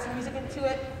 they added some music into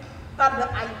it, thought of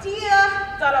the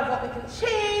idea, thought of what we can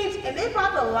change, and they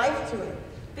brought the life to it.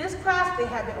 This class, they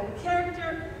had their own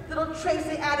character, little traits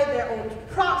they added, their own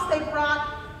props they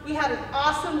brought. We had an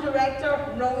awesome director,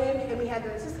 Rowan, and we had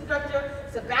the assistant director,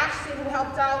 Sebastian, who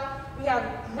helped out. We have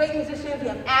great musicians, we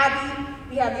have Abby,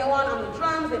 we have Yohan on the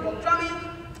drums, they're both drumming.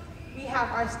 We have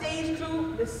our stage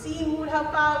crew, the scene who would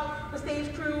help out, the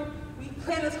stage crew. We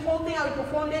planned this whole thing out, we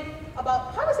performed it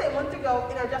about, how to say, a month ago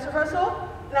in our dress rehearsal,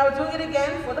 and now we're doing it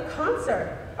again for the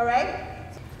concert, all right?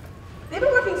 They've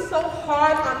been working so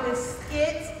hard on this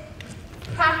skit,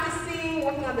 practicing,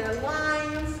 working on their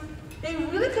lines. They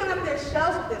really came out of their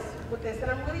shells with this,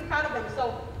 and I'm really proud of them.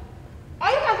 So,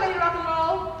 are you guys ready to rock and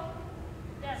roll?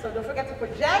 Yes. So don't forget to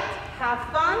project, have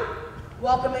fun.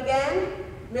 Welcome again,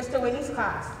 Mr. Whitney's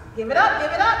class. Give it up,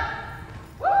 give it up.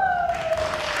 Woo!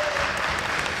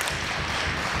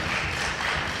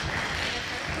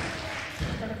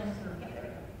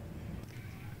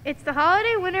 It's the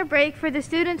holiday winter break for the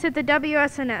students at the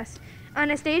WSNS.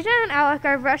 Anastasia and Alec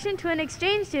are Russian twin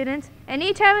exchange students, and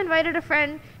each have invited a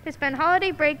friend to spend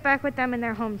holiday break back with them in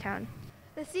their hometown.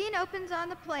 The scene opens on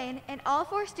the plane, and all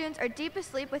 4 students are deep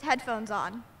asleep with headphones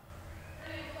on.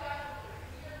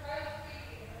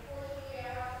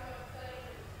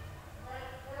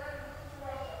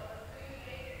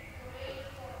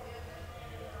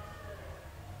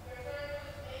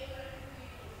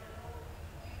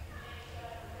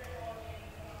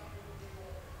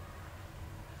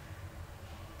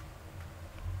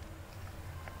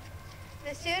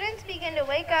 The students begin to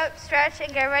wake up, stretch,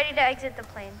 and get ready to exit the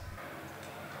plane.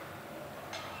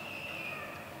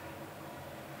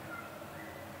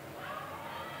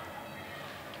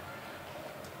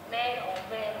 Man, oh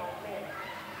man, oh man.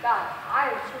 God,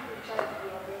 I am super excited to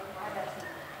be on here with my bestie,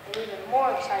 and even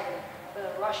more excited for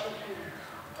the Russian cuties.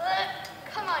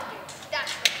 Come on, dude.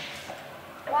 That's right.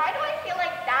 Why do I feel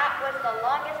like that was the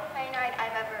longest plane ride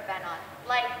I've ever been on?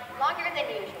 Like, longer than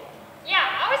usual. Yeah,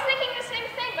 I was thinking the same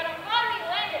thing, but I'm glad we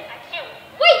landed. I can't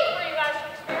wait for you guys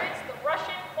to experience the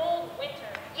Russian cold winter.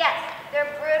 Yes, they're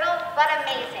brutal, but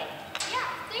amazing. Yeah,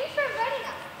 thanks for inviting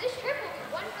us. This trip will be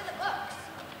one for the books.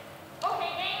 Okay,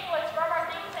 gang, let's grab our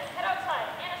things and head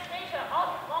outside. Anastasia,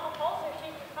 Mama calls her. She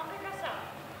can come pick us up.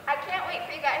 I can't wait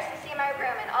for you guys to see my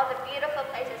room and all the beautiful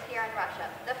places here in Russia.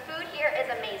 The food here is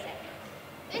amazing.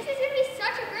 This is going to be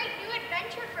such a great new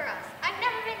adventure for us. I've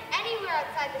never been anywhere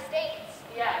outside the States.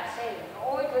 Yeah, same. The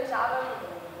only place I've ever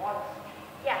been was water.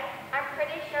 Yeah, I'm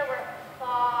pretty sure we're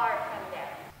far from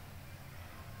there.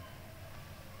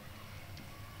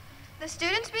 The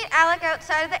students meet Alec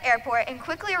outside of the airport and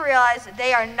quickly realize that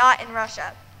they are not in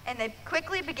Russia, and they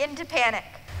quickly begin to panic.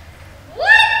 What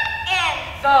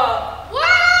in the world?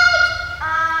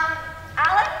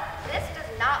 Alec, this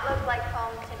does not look like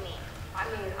home to me. I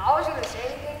mean, I was going to say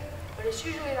anything, but it's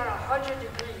usually not 100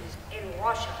 degrees in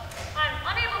Russia. I'm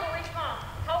unable to reach Mom.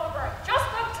 However, I just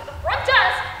spoke to the front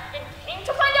desk and came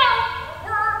to find out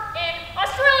we're in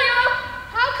Australia.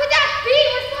 How could that be?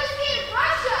 We're supposed to be in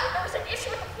Russia. There was an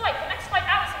issue with the flight. The next flight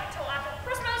out isn't until after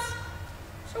Christmas.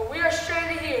 So we are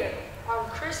stranded here on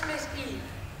Christmas Eve.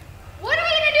 What are we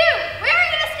going to do? Where are we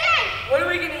going to stay? What are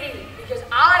we going to eat? Because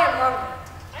I am hungry.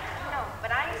 I don't know,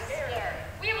 but I'm scared.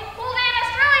 We have a full day in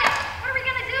Australia. What are we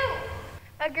going to do?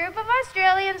 A group of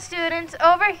Australian students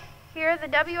overhear the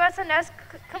WSNS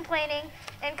complaining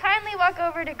and kindly walk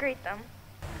over to greet them.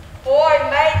 Boy,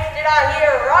 mates, did I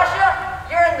hear Russia?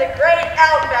 You're in the great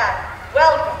outback.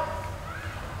 Welcome.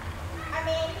 I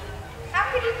mean, how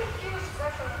could you confuse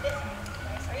Russia with this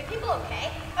place? Are you people okay?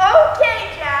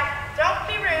 Okay, Jack. Don't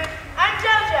be rude. I'm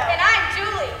JoJo. And I'm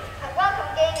Julie.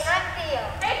 Welcome, gang, and I'm Theo.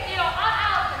 Hey, Theo, I'm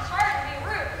Alex. I'm sorry to be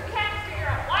rude. We had to figure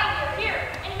out why we are here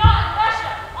and not in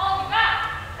Russia. I'll be back.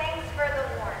 Thanks for the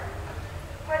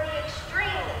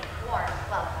extremely warm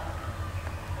welcome.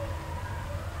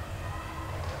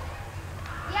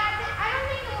 Yeah, I don't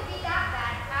think it will be that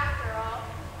bad after all.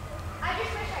 I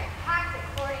just wish I packed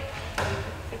accordingly.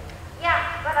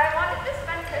 Yeah, but I wanted to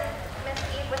spend Christmas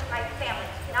Eve with my family,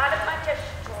 not a bunch of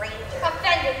strangers.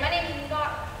 Offended. My name is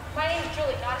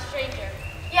Julie, not a stranger.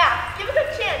 Yeah, give it a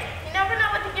chance. You never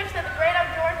know what the gifts of the great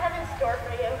outdoors have in store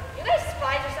for you. You guys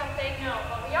spies or something? No,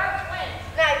 but we are twins.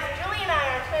 Nice. Julie and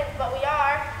I are twins, but we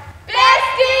are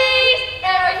Besties!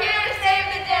 And we're here to save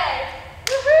the day.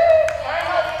 Woohoo!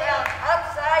 almost spelled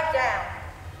upside down.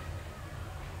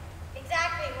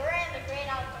 Exactly, we're in the great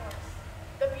outdoors.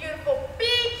 The beautiful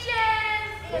beaches.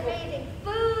 The amazing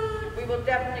food, We will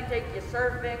definitely take you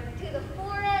surfing, to the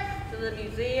forest, to the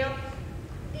museum.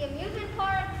 the amusement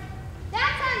parks.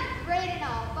 That sounds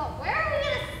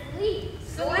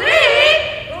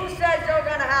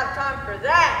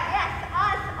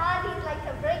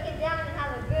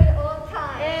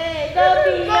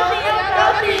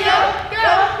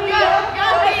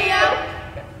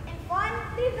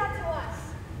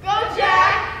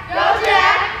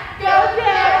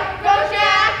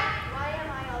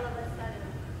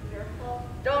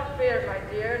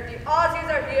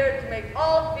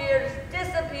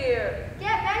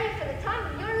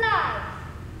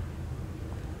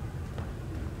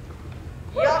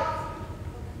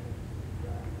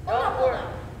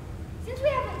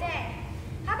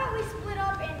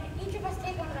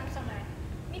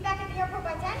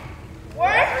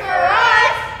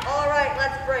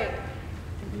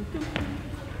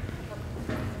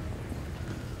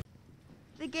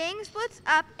The gang splits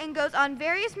up and goes on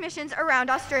various missions around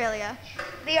Australia.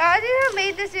 The Aussies have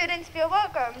made the students feel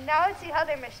welcome. Now let's see how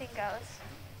their mission goes.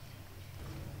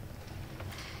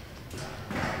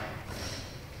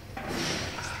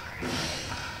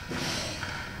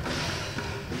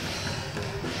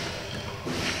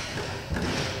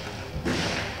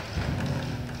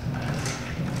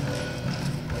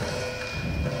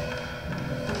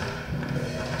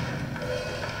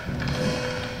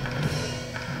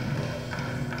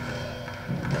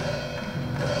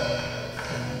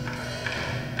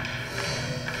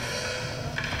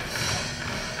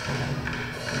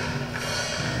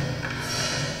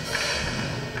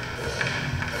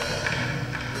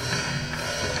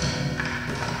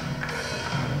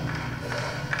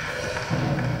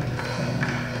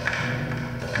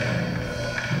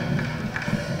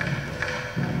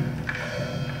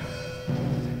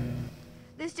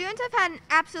 The students have had an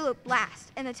absolute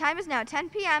blast, and the time is now 10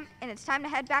 p.m., and it's time to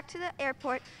head back to the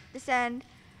airport to send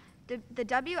the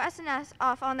WSNS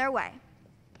off on their way.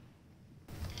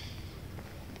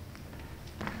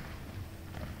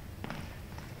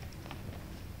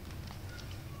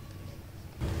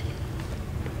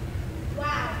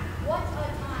 Wow, what a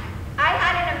time. I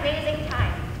had an amazing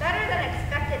time. Better than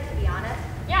expected, to be honest.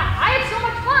 Yeah, I had so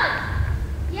much fun.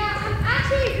 Yeah, I'm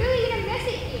actually really gonna miss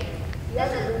it here.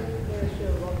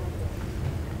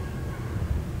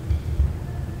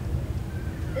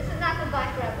 This is not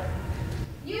goodbye forever.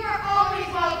 You are always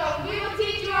welcome. We will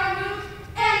teach you our moves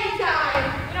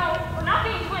anytime. You know, we're not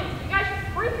being twins. You guys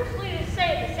should frequently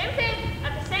say the same thing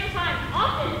at the same time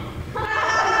often.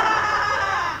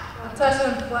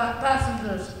 Attention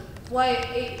passengers, flight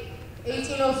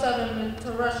 1807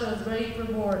 to Russia is ready for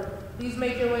board. Please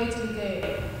make your way to the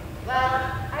gate. Well,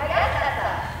 I guess that's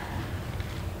us.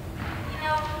 You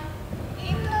know,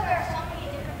 even though there are so many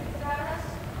different things about us,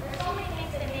 there's so many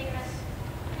things that make us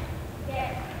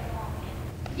get along.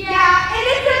 Yeah, and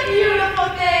it's a beautiful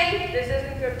thing. This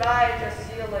isn't goodbye, just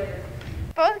see you later.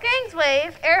 Both gangs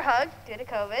wave, air hug due to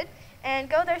COVID, and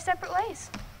go their separate ways.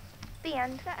 The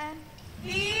end. The end.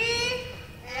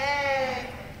 And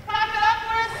clap it up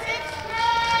for 6th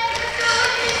grade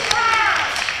facility class.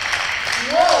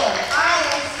 Whoa, I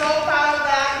am so proud of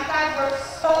that. You guys worked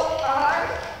so hard.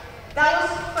 That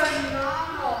was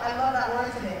phenomenal. I love that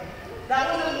word today. That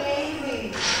was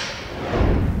amazing.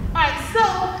 All right, so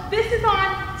this is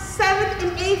our 7th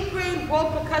and 8th grade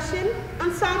World Percussion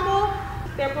Ensemble.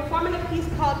 They're performing a piece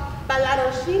called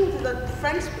Balladoshin, which is a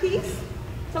French piece.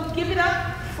 So give it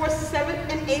up for 7th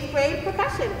and 8th grade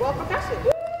percussion, World Percussion.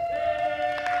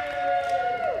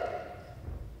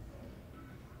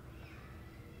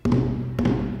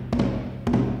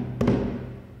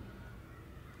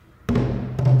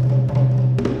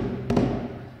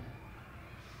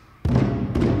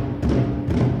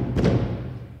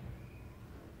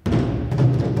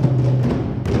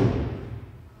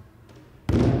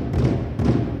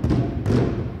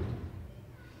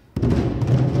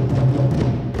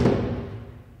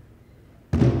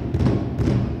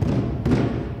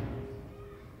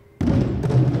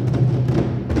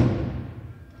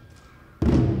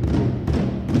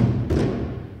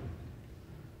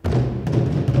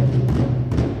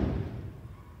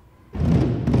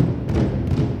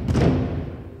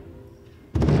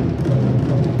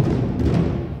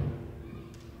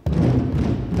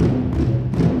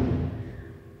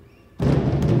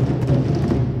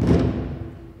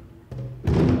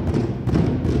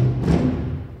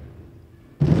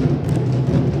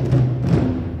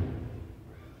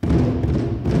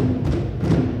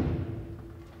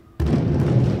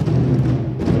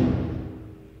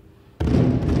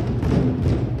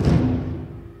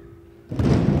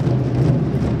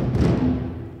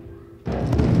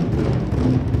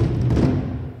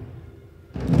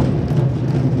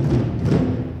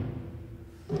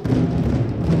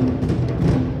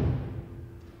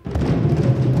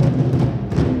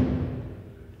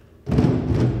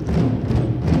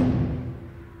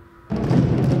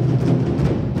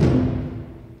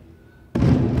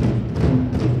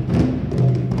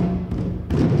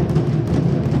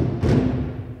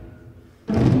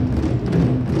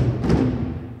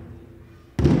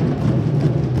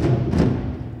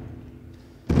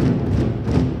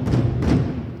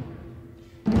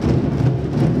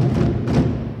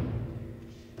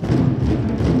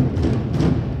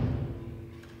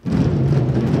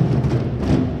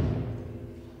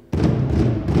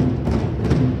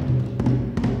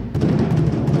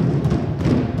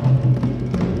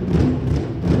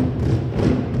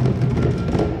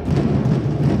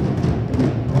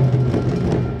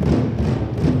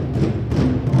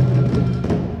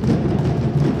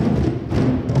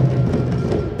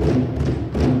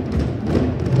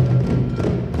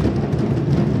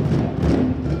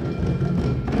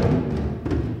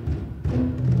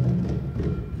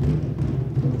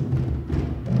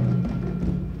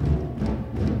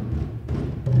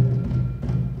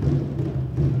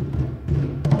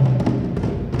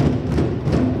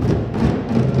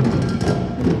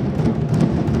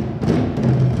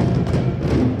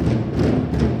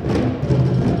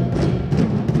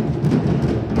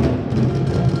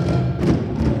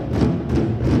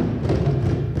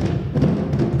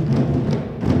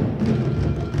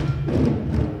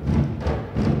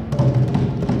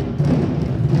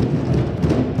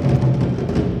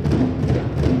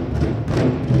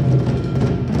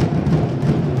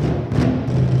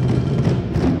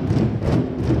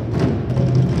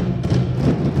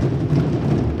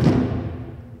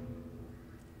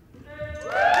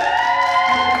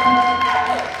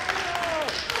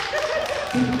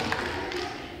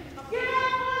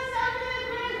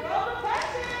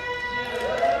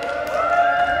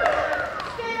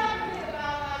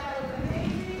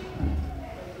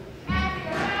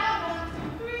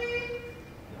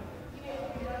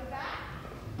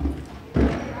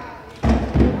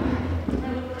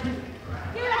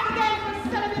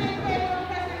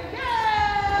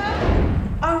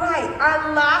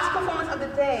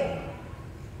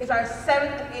 our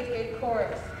 7th and 8th grade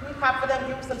chorus. Can we clap for them,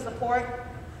 give them some support?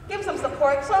 Give them some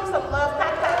support, show them some love.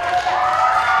 Clap, clap, clap, clap.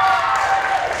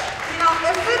 You know,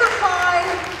 it's been a hard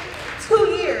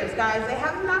 2 years, guys. They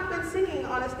have not been singing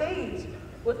on a stage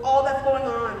with all that's going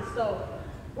on. So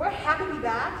we're happy to be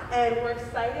back and we're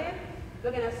excited.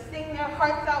 They're gonna sing their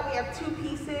hearts out. We have 2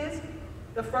 pieces.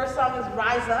 The first song is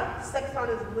Rise Up. The second song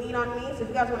is Lean on Me. So if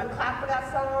you guys wanna clap for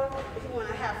that song, if you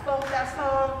wanna have fun with that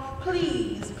song,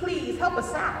 please, please help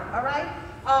us out, all right?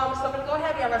 So I'm gonna go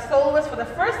ahead. We have our soloists for the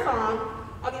first song.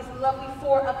 On these lovely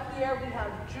 4 up here, we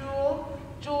have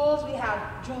Jules, we have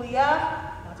Julia,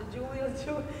 not to Julia,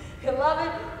 you love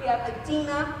it. We have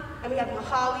Adina, and we have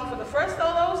Mahali for the first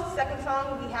solos. Second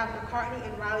song, we have McCartney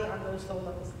and Riley on those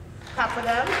solos. Clap for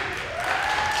them.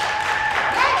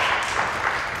 Yay!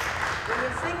 When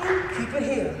you're singing, keep it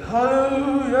here.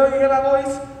 Hallelujah, you hear my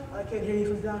voice? I can't hear you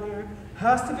from down here.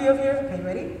 Has to be up here. Okay,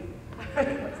 ready? All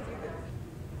right, let's do this.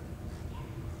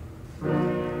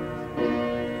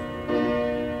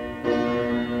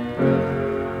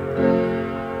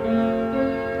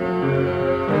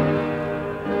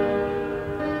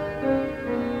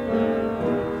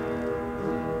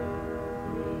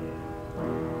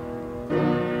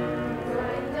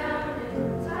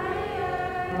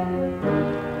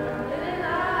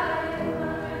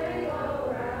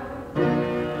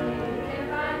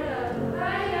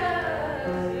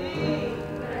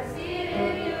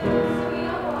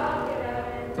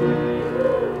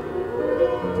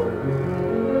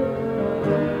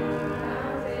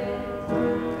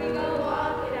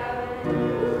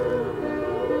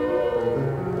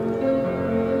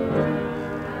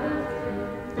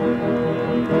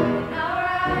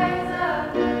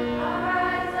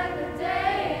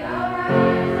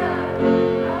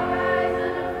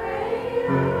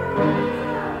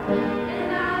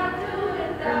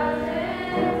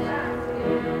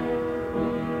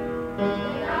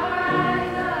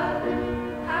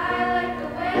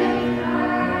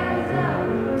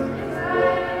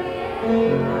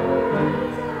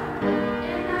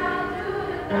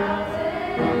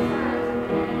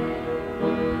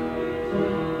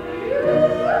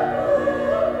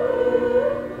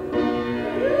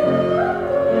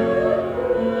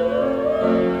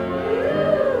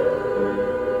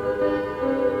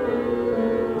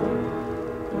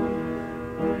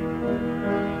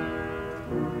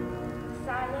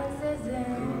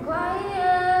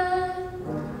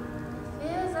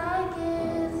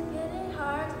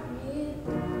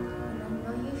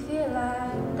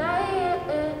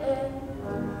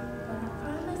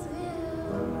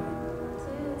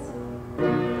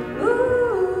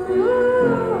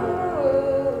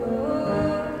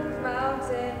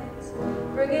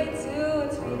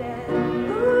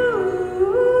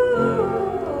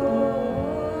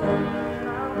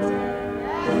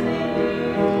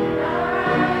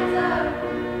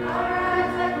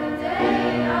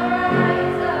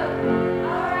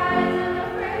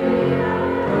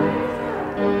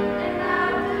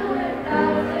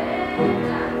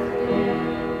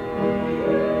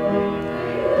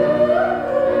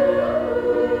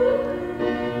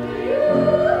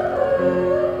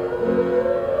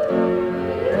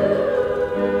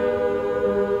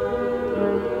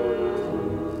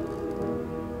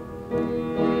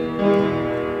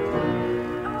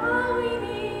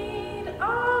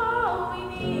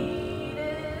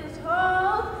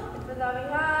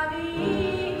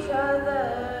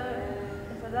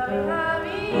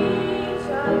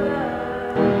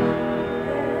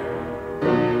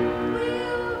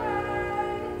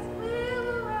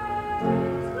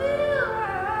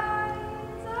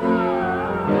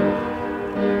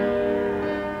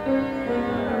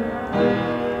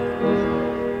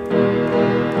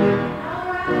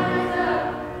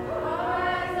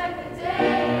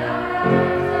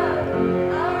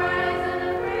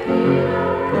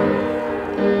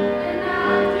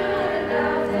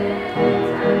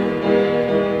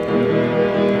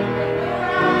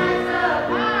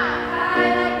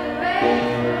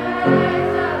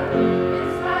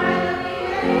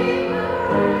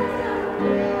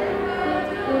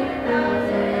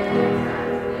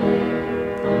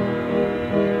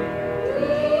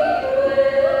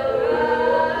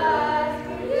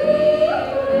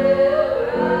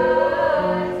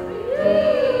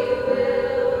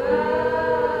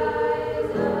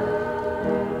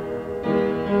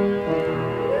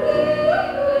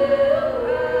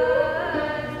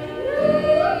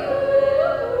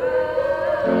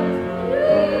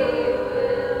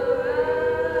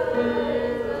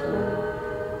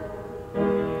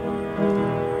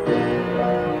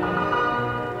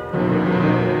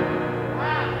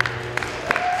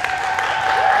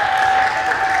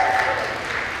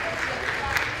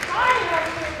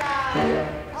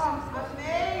 Oh,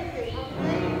 amazing,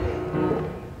 amazing.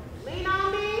 Lean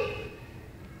on me.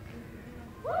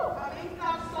 Woo, amazing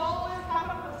job, soloist. Clap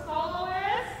it up for the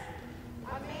soloist.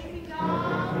 Amazing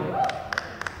job. Woo.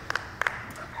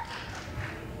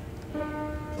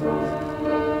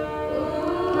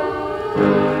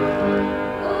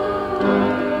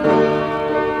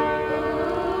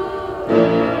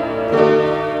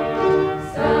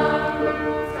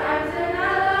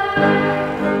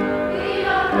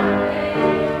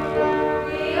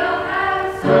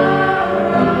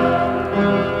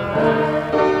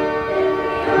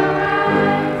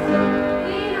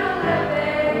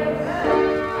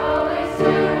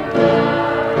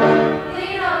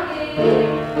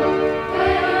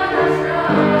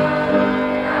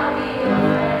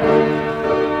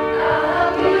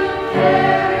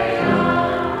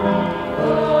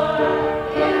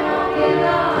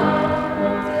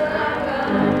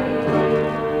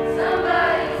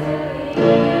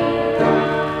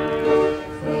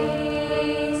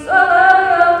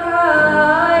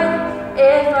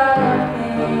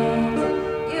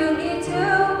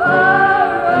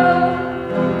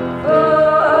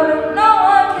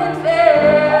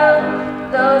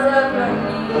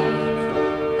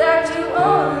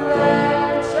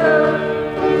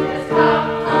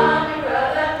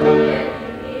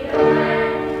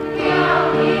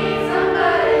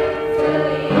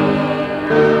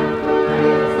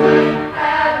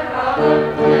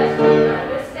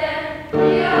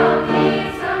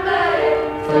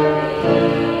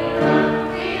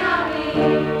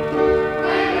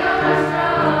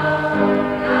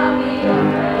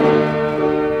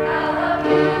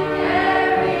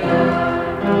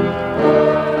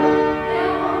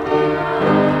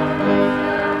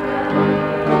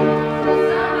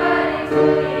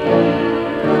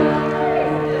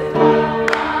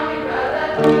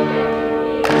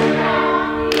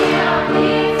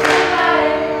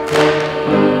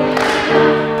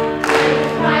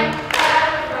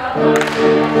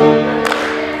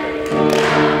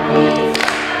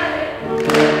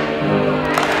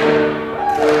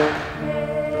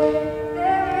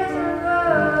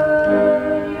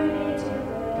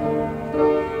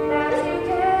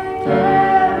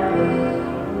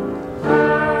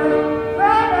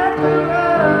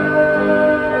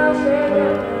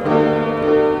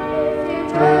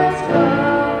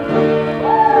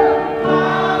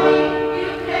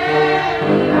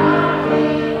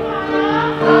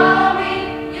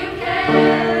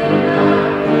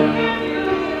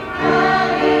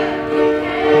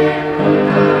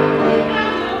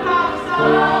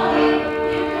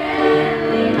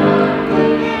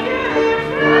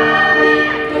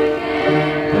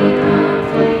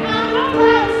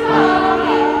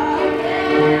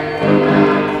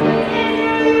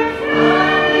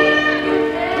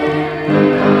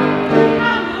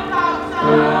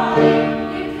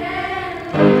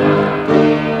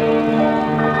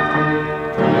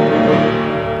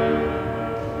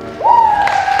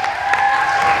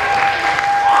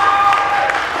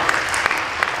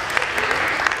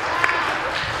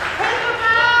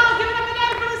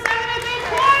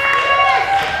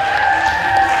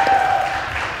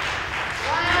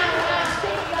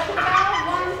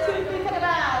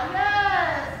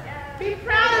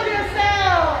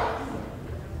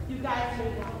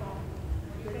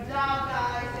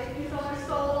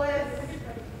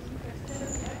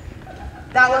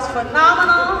 That was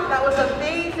phenomenal. That was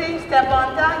amazing. Step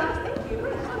on down. Yes, thank you.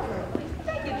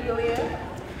 Thank you, Julia.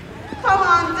 Come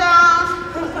on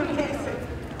down. Amazing.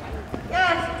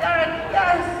 Yes, Derek.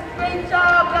 Yes. Great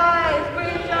job, guys.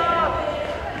 Great job.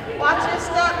 Watch your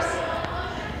steps.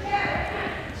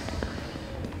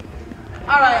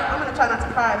 All right, I'm going to try not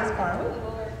to cry this part.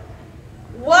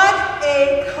 What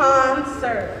a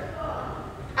concert.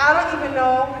 I don't even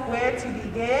know where to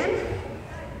begin.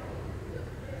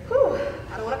 Whew,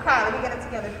 I don't want to cry. Let me get it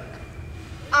together.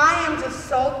 I am just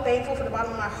so thankful from the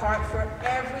bottom of my heart for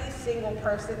every single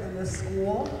person in this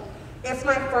school. It's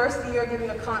my first year giving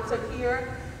a concert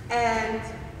here, and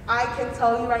I can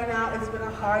tell you right now it's been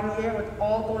a hard year with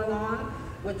all going on,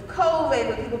 with COVID,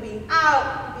 with people being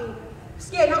out, being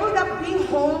scared. Not only that, but being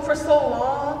home for so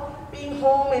long, being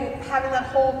home and having that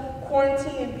whole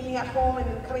quarantine and being at home and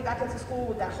then coming back into school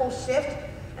with that whole shift,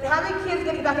 and having kids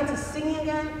getting back into singing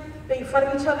again, being in front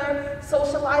of each other,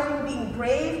 socializing, being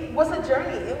brave was a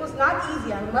journey. It was not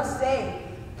easy, I must say,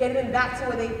 getting them back to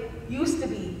where they used to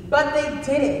be. But they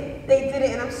did it. They did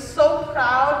it. And I'm so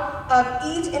proud of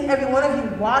each and every one of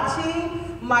you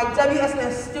watching, my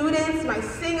WSNS students, my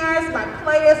singers, my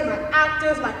players, my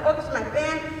actors, my orchestra, my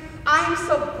band. I am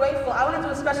so grateful. I want to do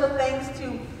a special thanks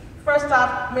to First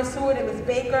off, Miss Seward and Miss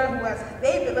Baker,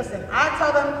 listen, I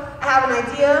tell them I have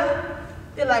an idea.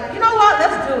 They're like, you know what,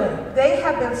 let's do it. They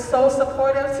have been so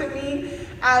supportive to me.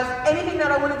 As anything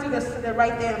that I want to do, they're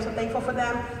right there. I'm so thankful for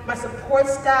them. My support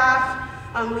staff,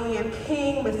 Leanne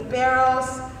King, Miss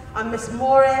Barrows, Miss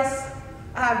Morris.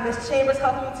 I have Miss Chambers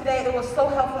helping me today. It was so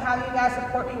helpful having you guys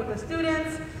support me with the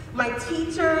students. My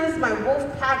teachers, my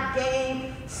Wolfpack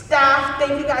gang, staff,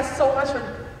 thank you guys so much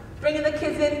for bringing the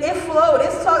kids in. It flowed.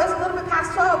 It's a little bit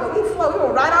past 12, but we flowed. We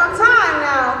were right on time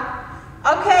now.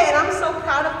 Okay, and I'm so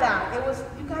proud of that.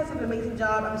 You guys did an amazing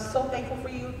job. I'm so thankful for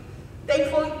you.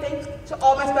 Thanks to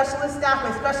all my specialist staff,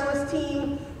 my specialist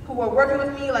team who are working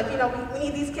with me. Like, you know, we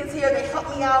need these kids here. They help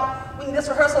me out. We need this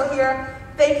rehearsal here.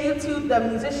 Thank you to the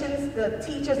musicians, the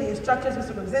teachers, the instructors,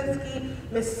 Mr. Brzezinski,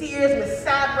 Miss Sears, Miss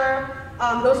Sadler,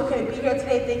 those who couldn't be here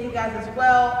today. Thank you guys as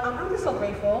well. I'm just so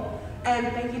grateful. And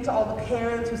thank you to all the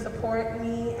parents who support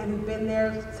me and who've been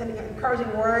there sending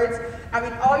encouraging words. I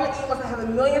read all your emails. I have a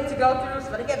million to go through,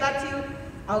 so if I get back to you,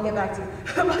 I'll get back to you.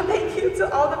 But thank you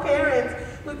to all the parents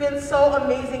who've been so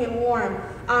amazing and warm.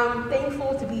 I'm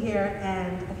thankful to be here,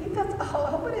 and I think that's all.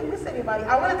 I hope I didn't miss anybody.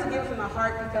 I wanted to give it from my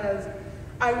heart because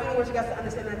I really want you guys to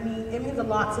understand that it means a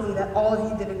lot to me that all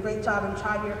of you did a great job and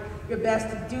tried your best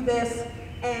to do this.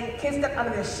 And kids stepped out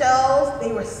of their shells.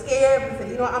 They were scared, but said,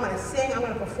 you know what, I'm gonna sing, I'm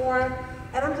gonna perform.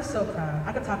 And I'm just so proud.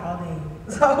 I could talk all day.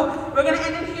 So we're gonna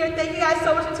end it here. Thank you guys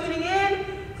so much for tuning in.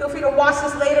 Feel free to watch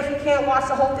this later if you can't watch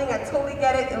the whole thing. I totally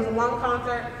get it. It was a long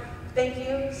concert. Thank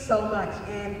you so much.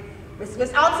 And Miss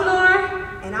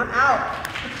Altenor, and I'm out.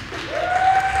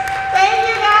 Thank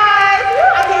you guys.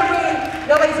 I can't breathe.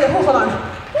 Nobody said, hold on.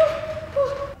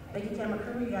 Thank you, camera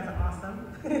crew. You guys are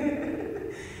awesome.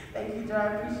 Thank you, Joe. I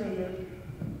appreciate you.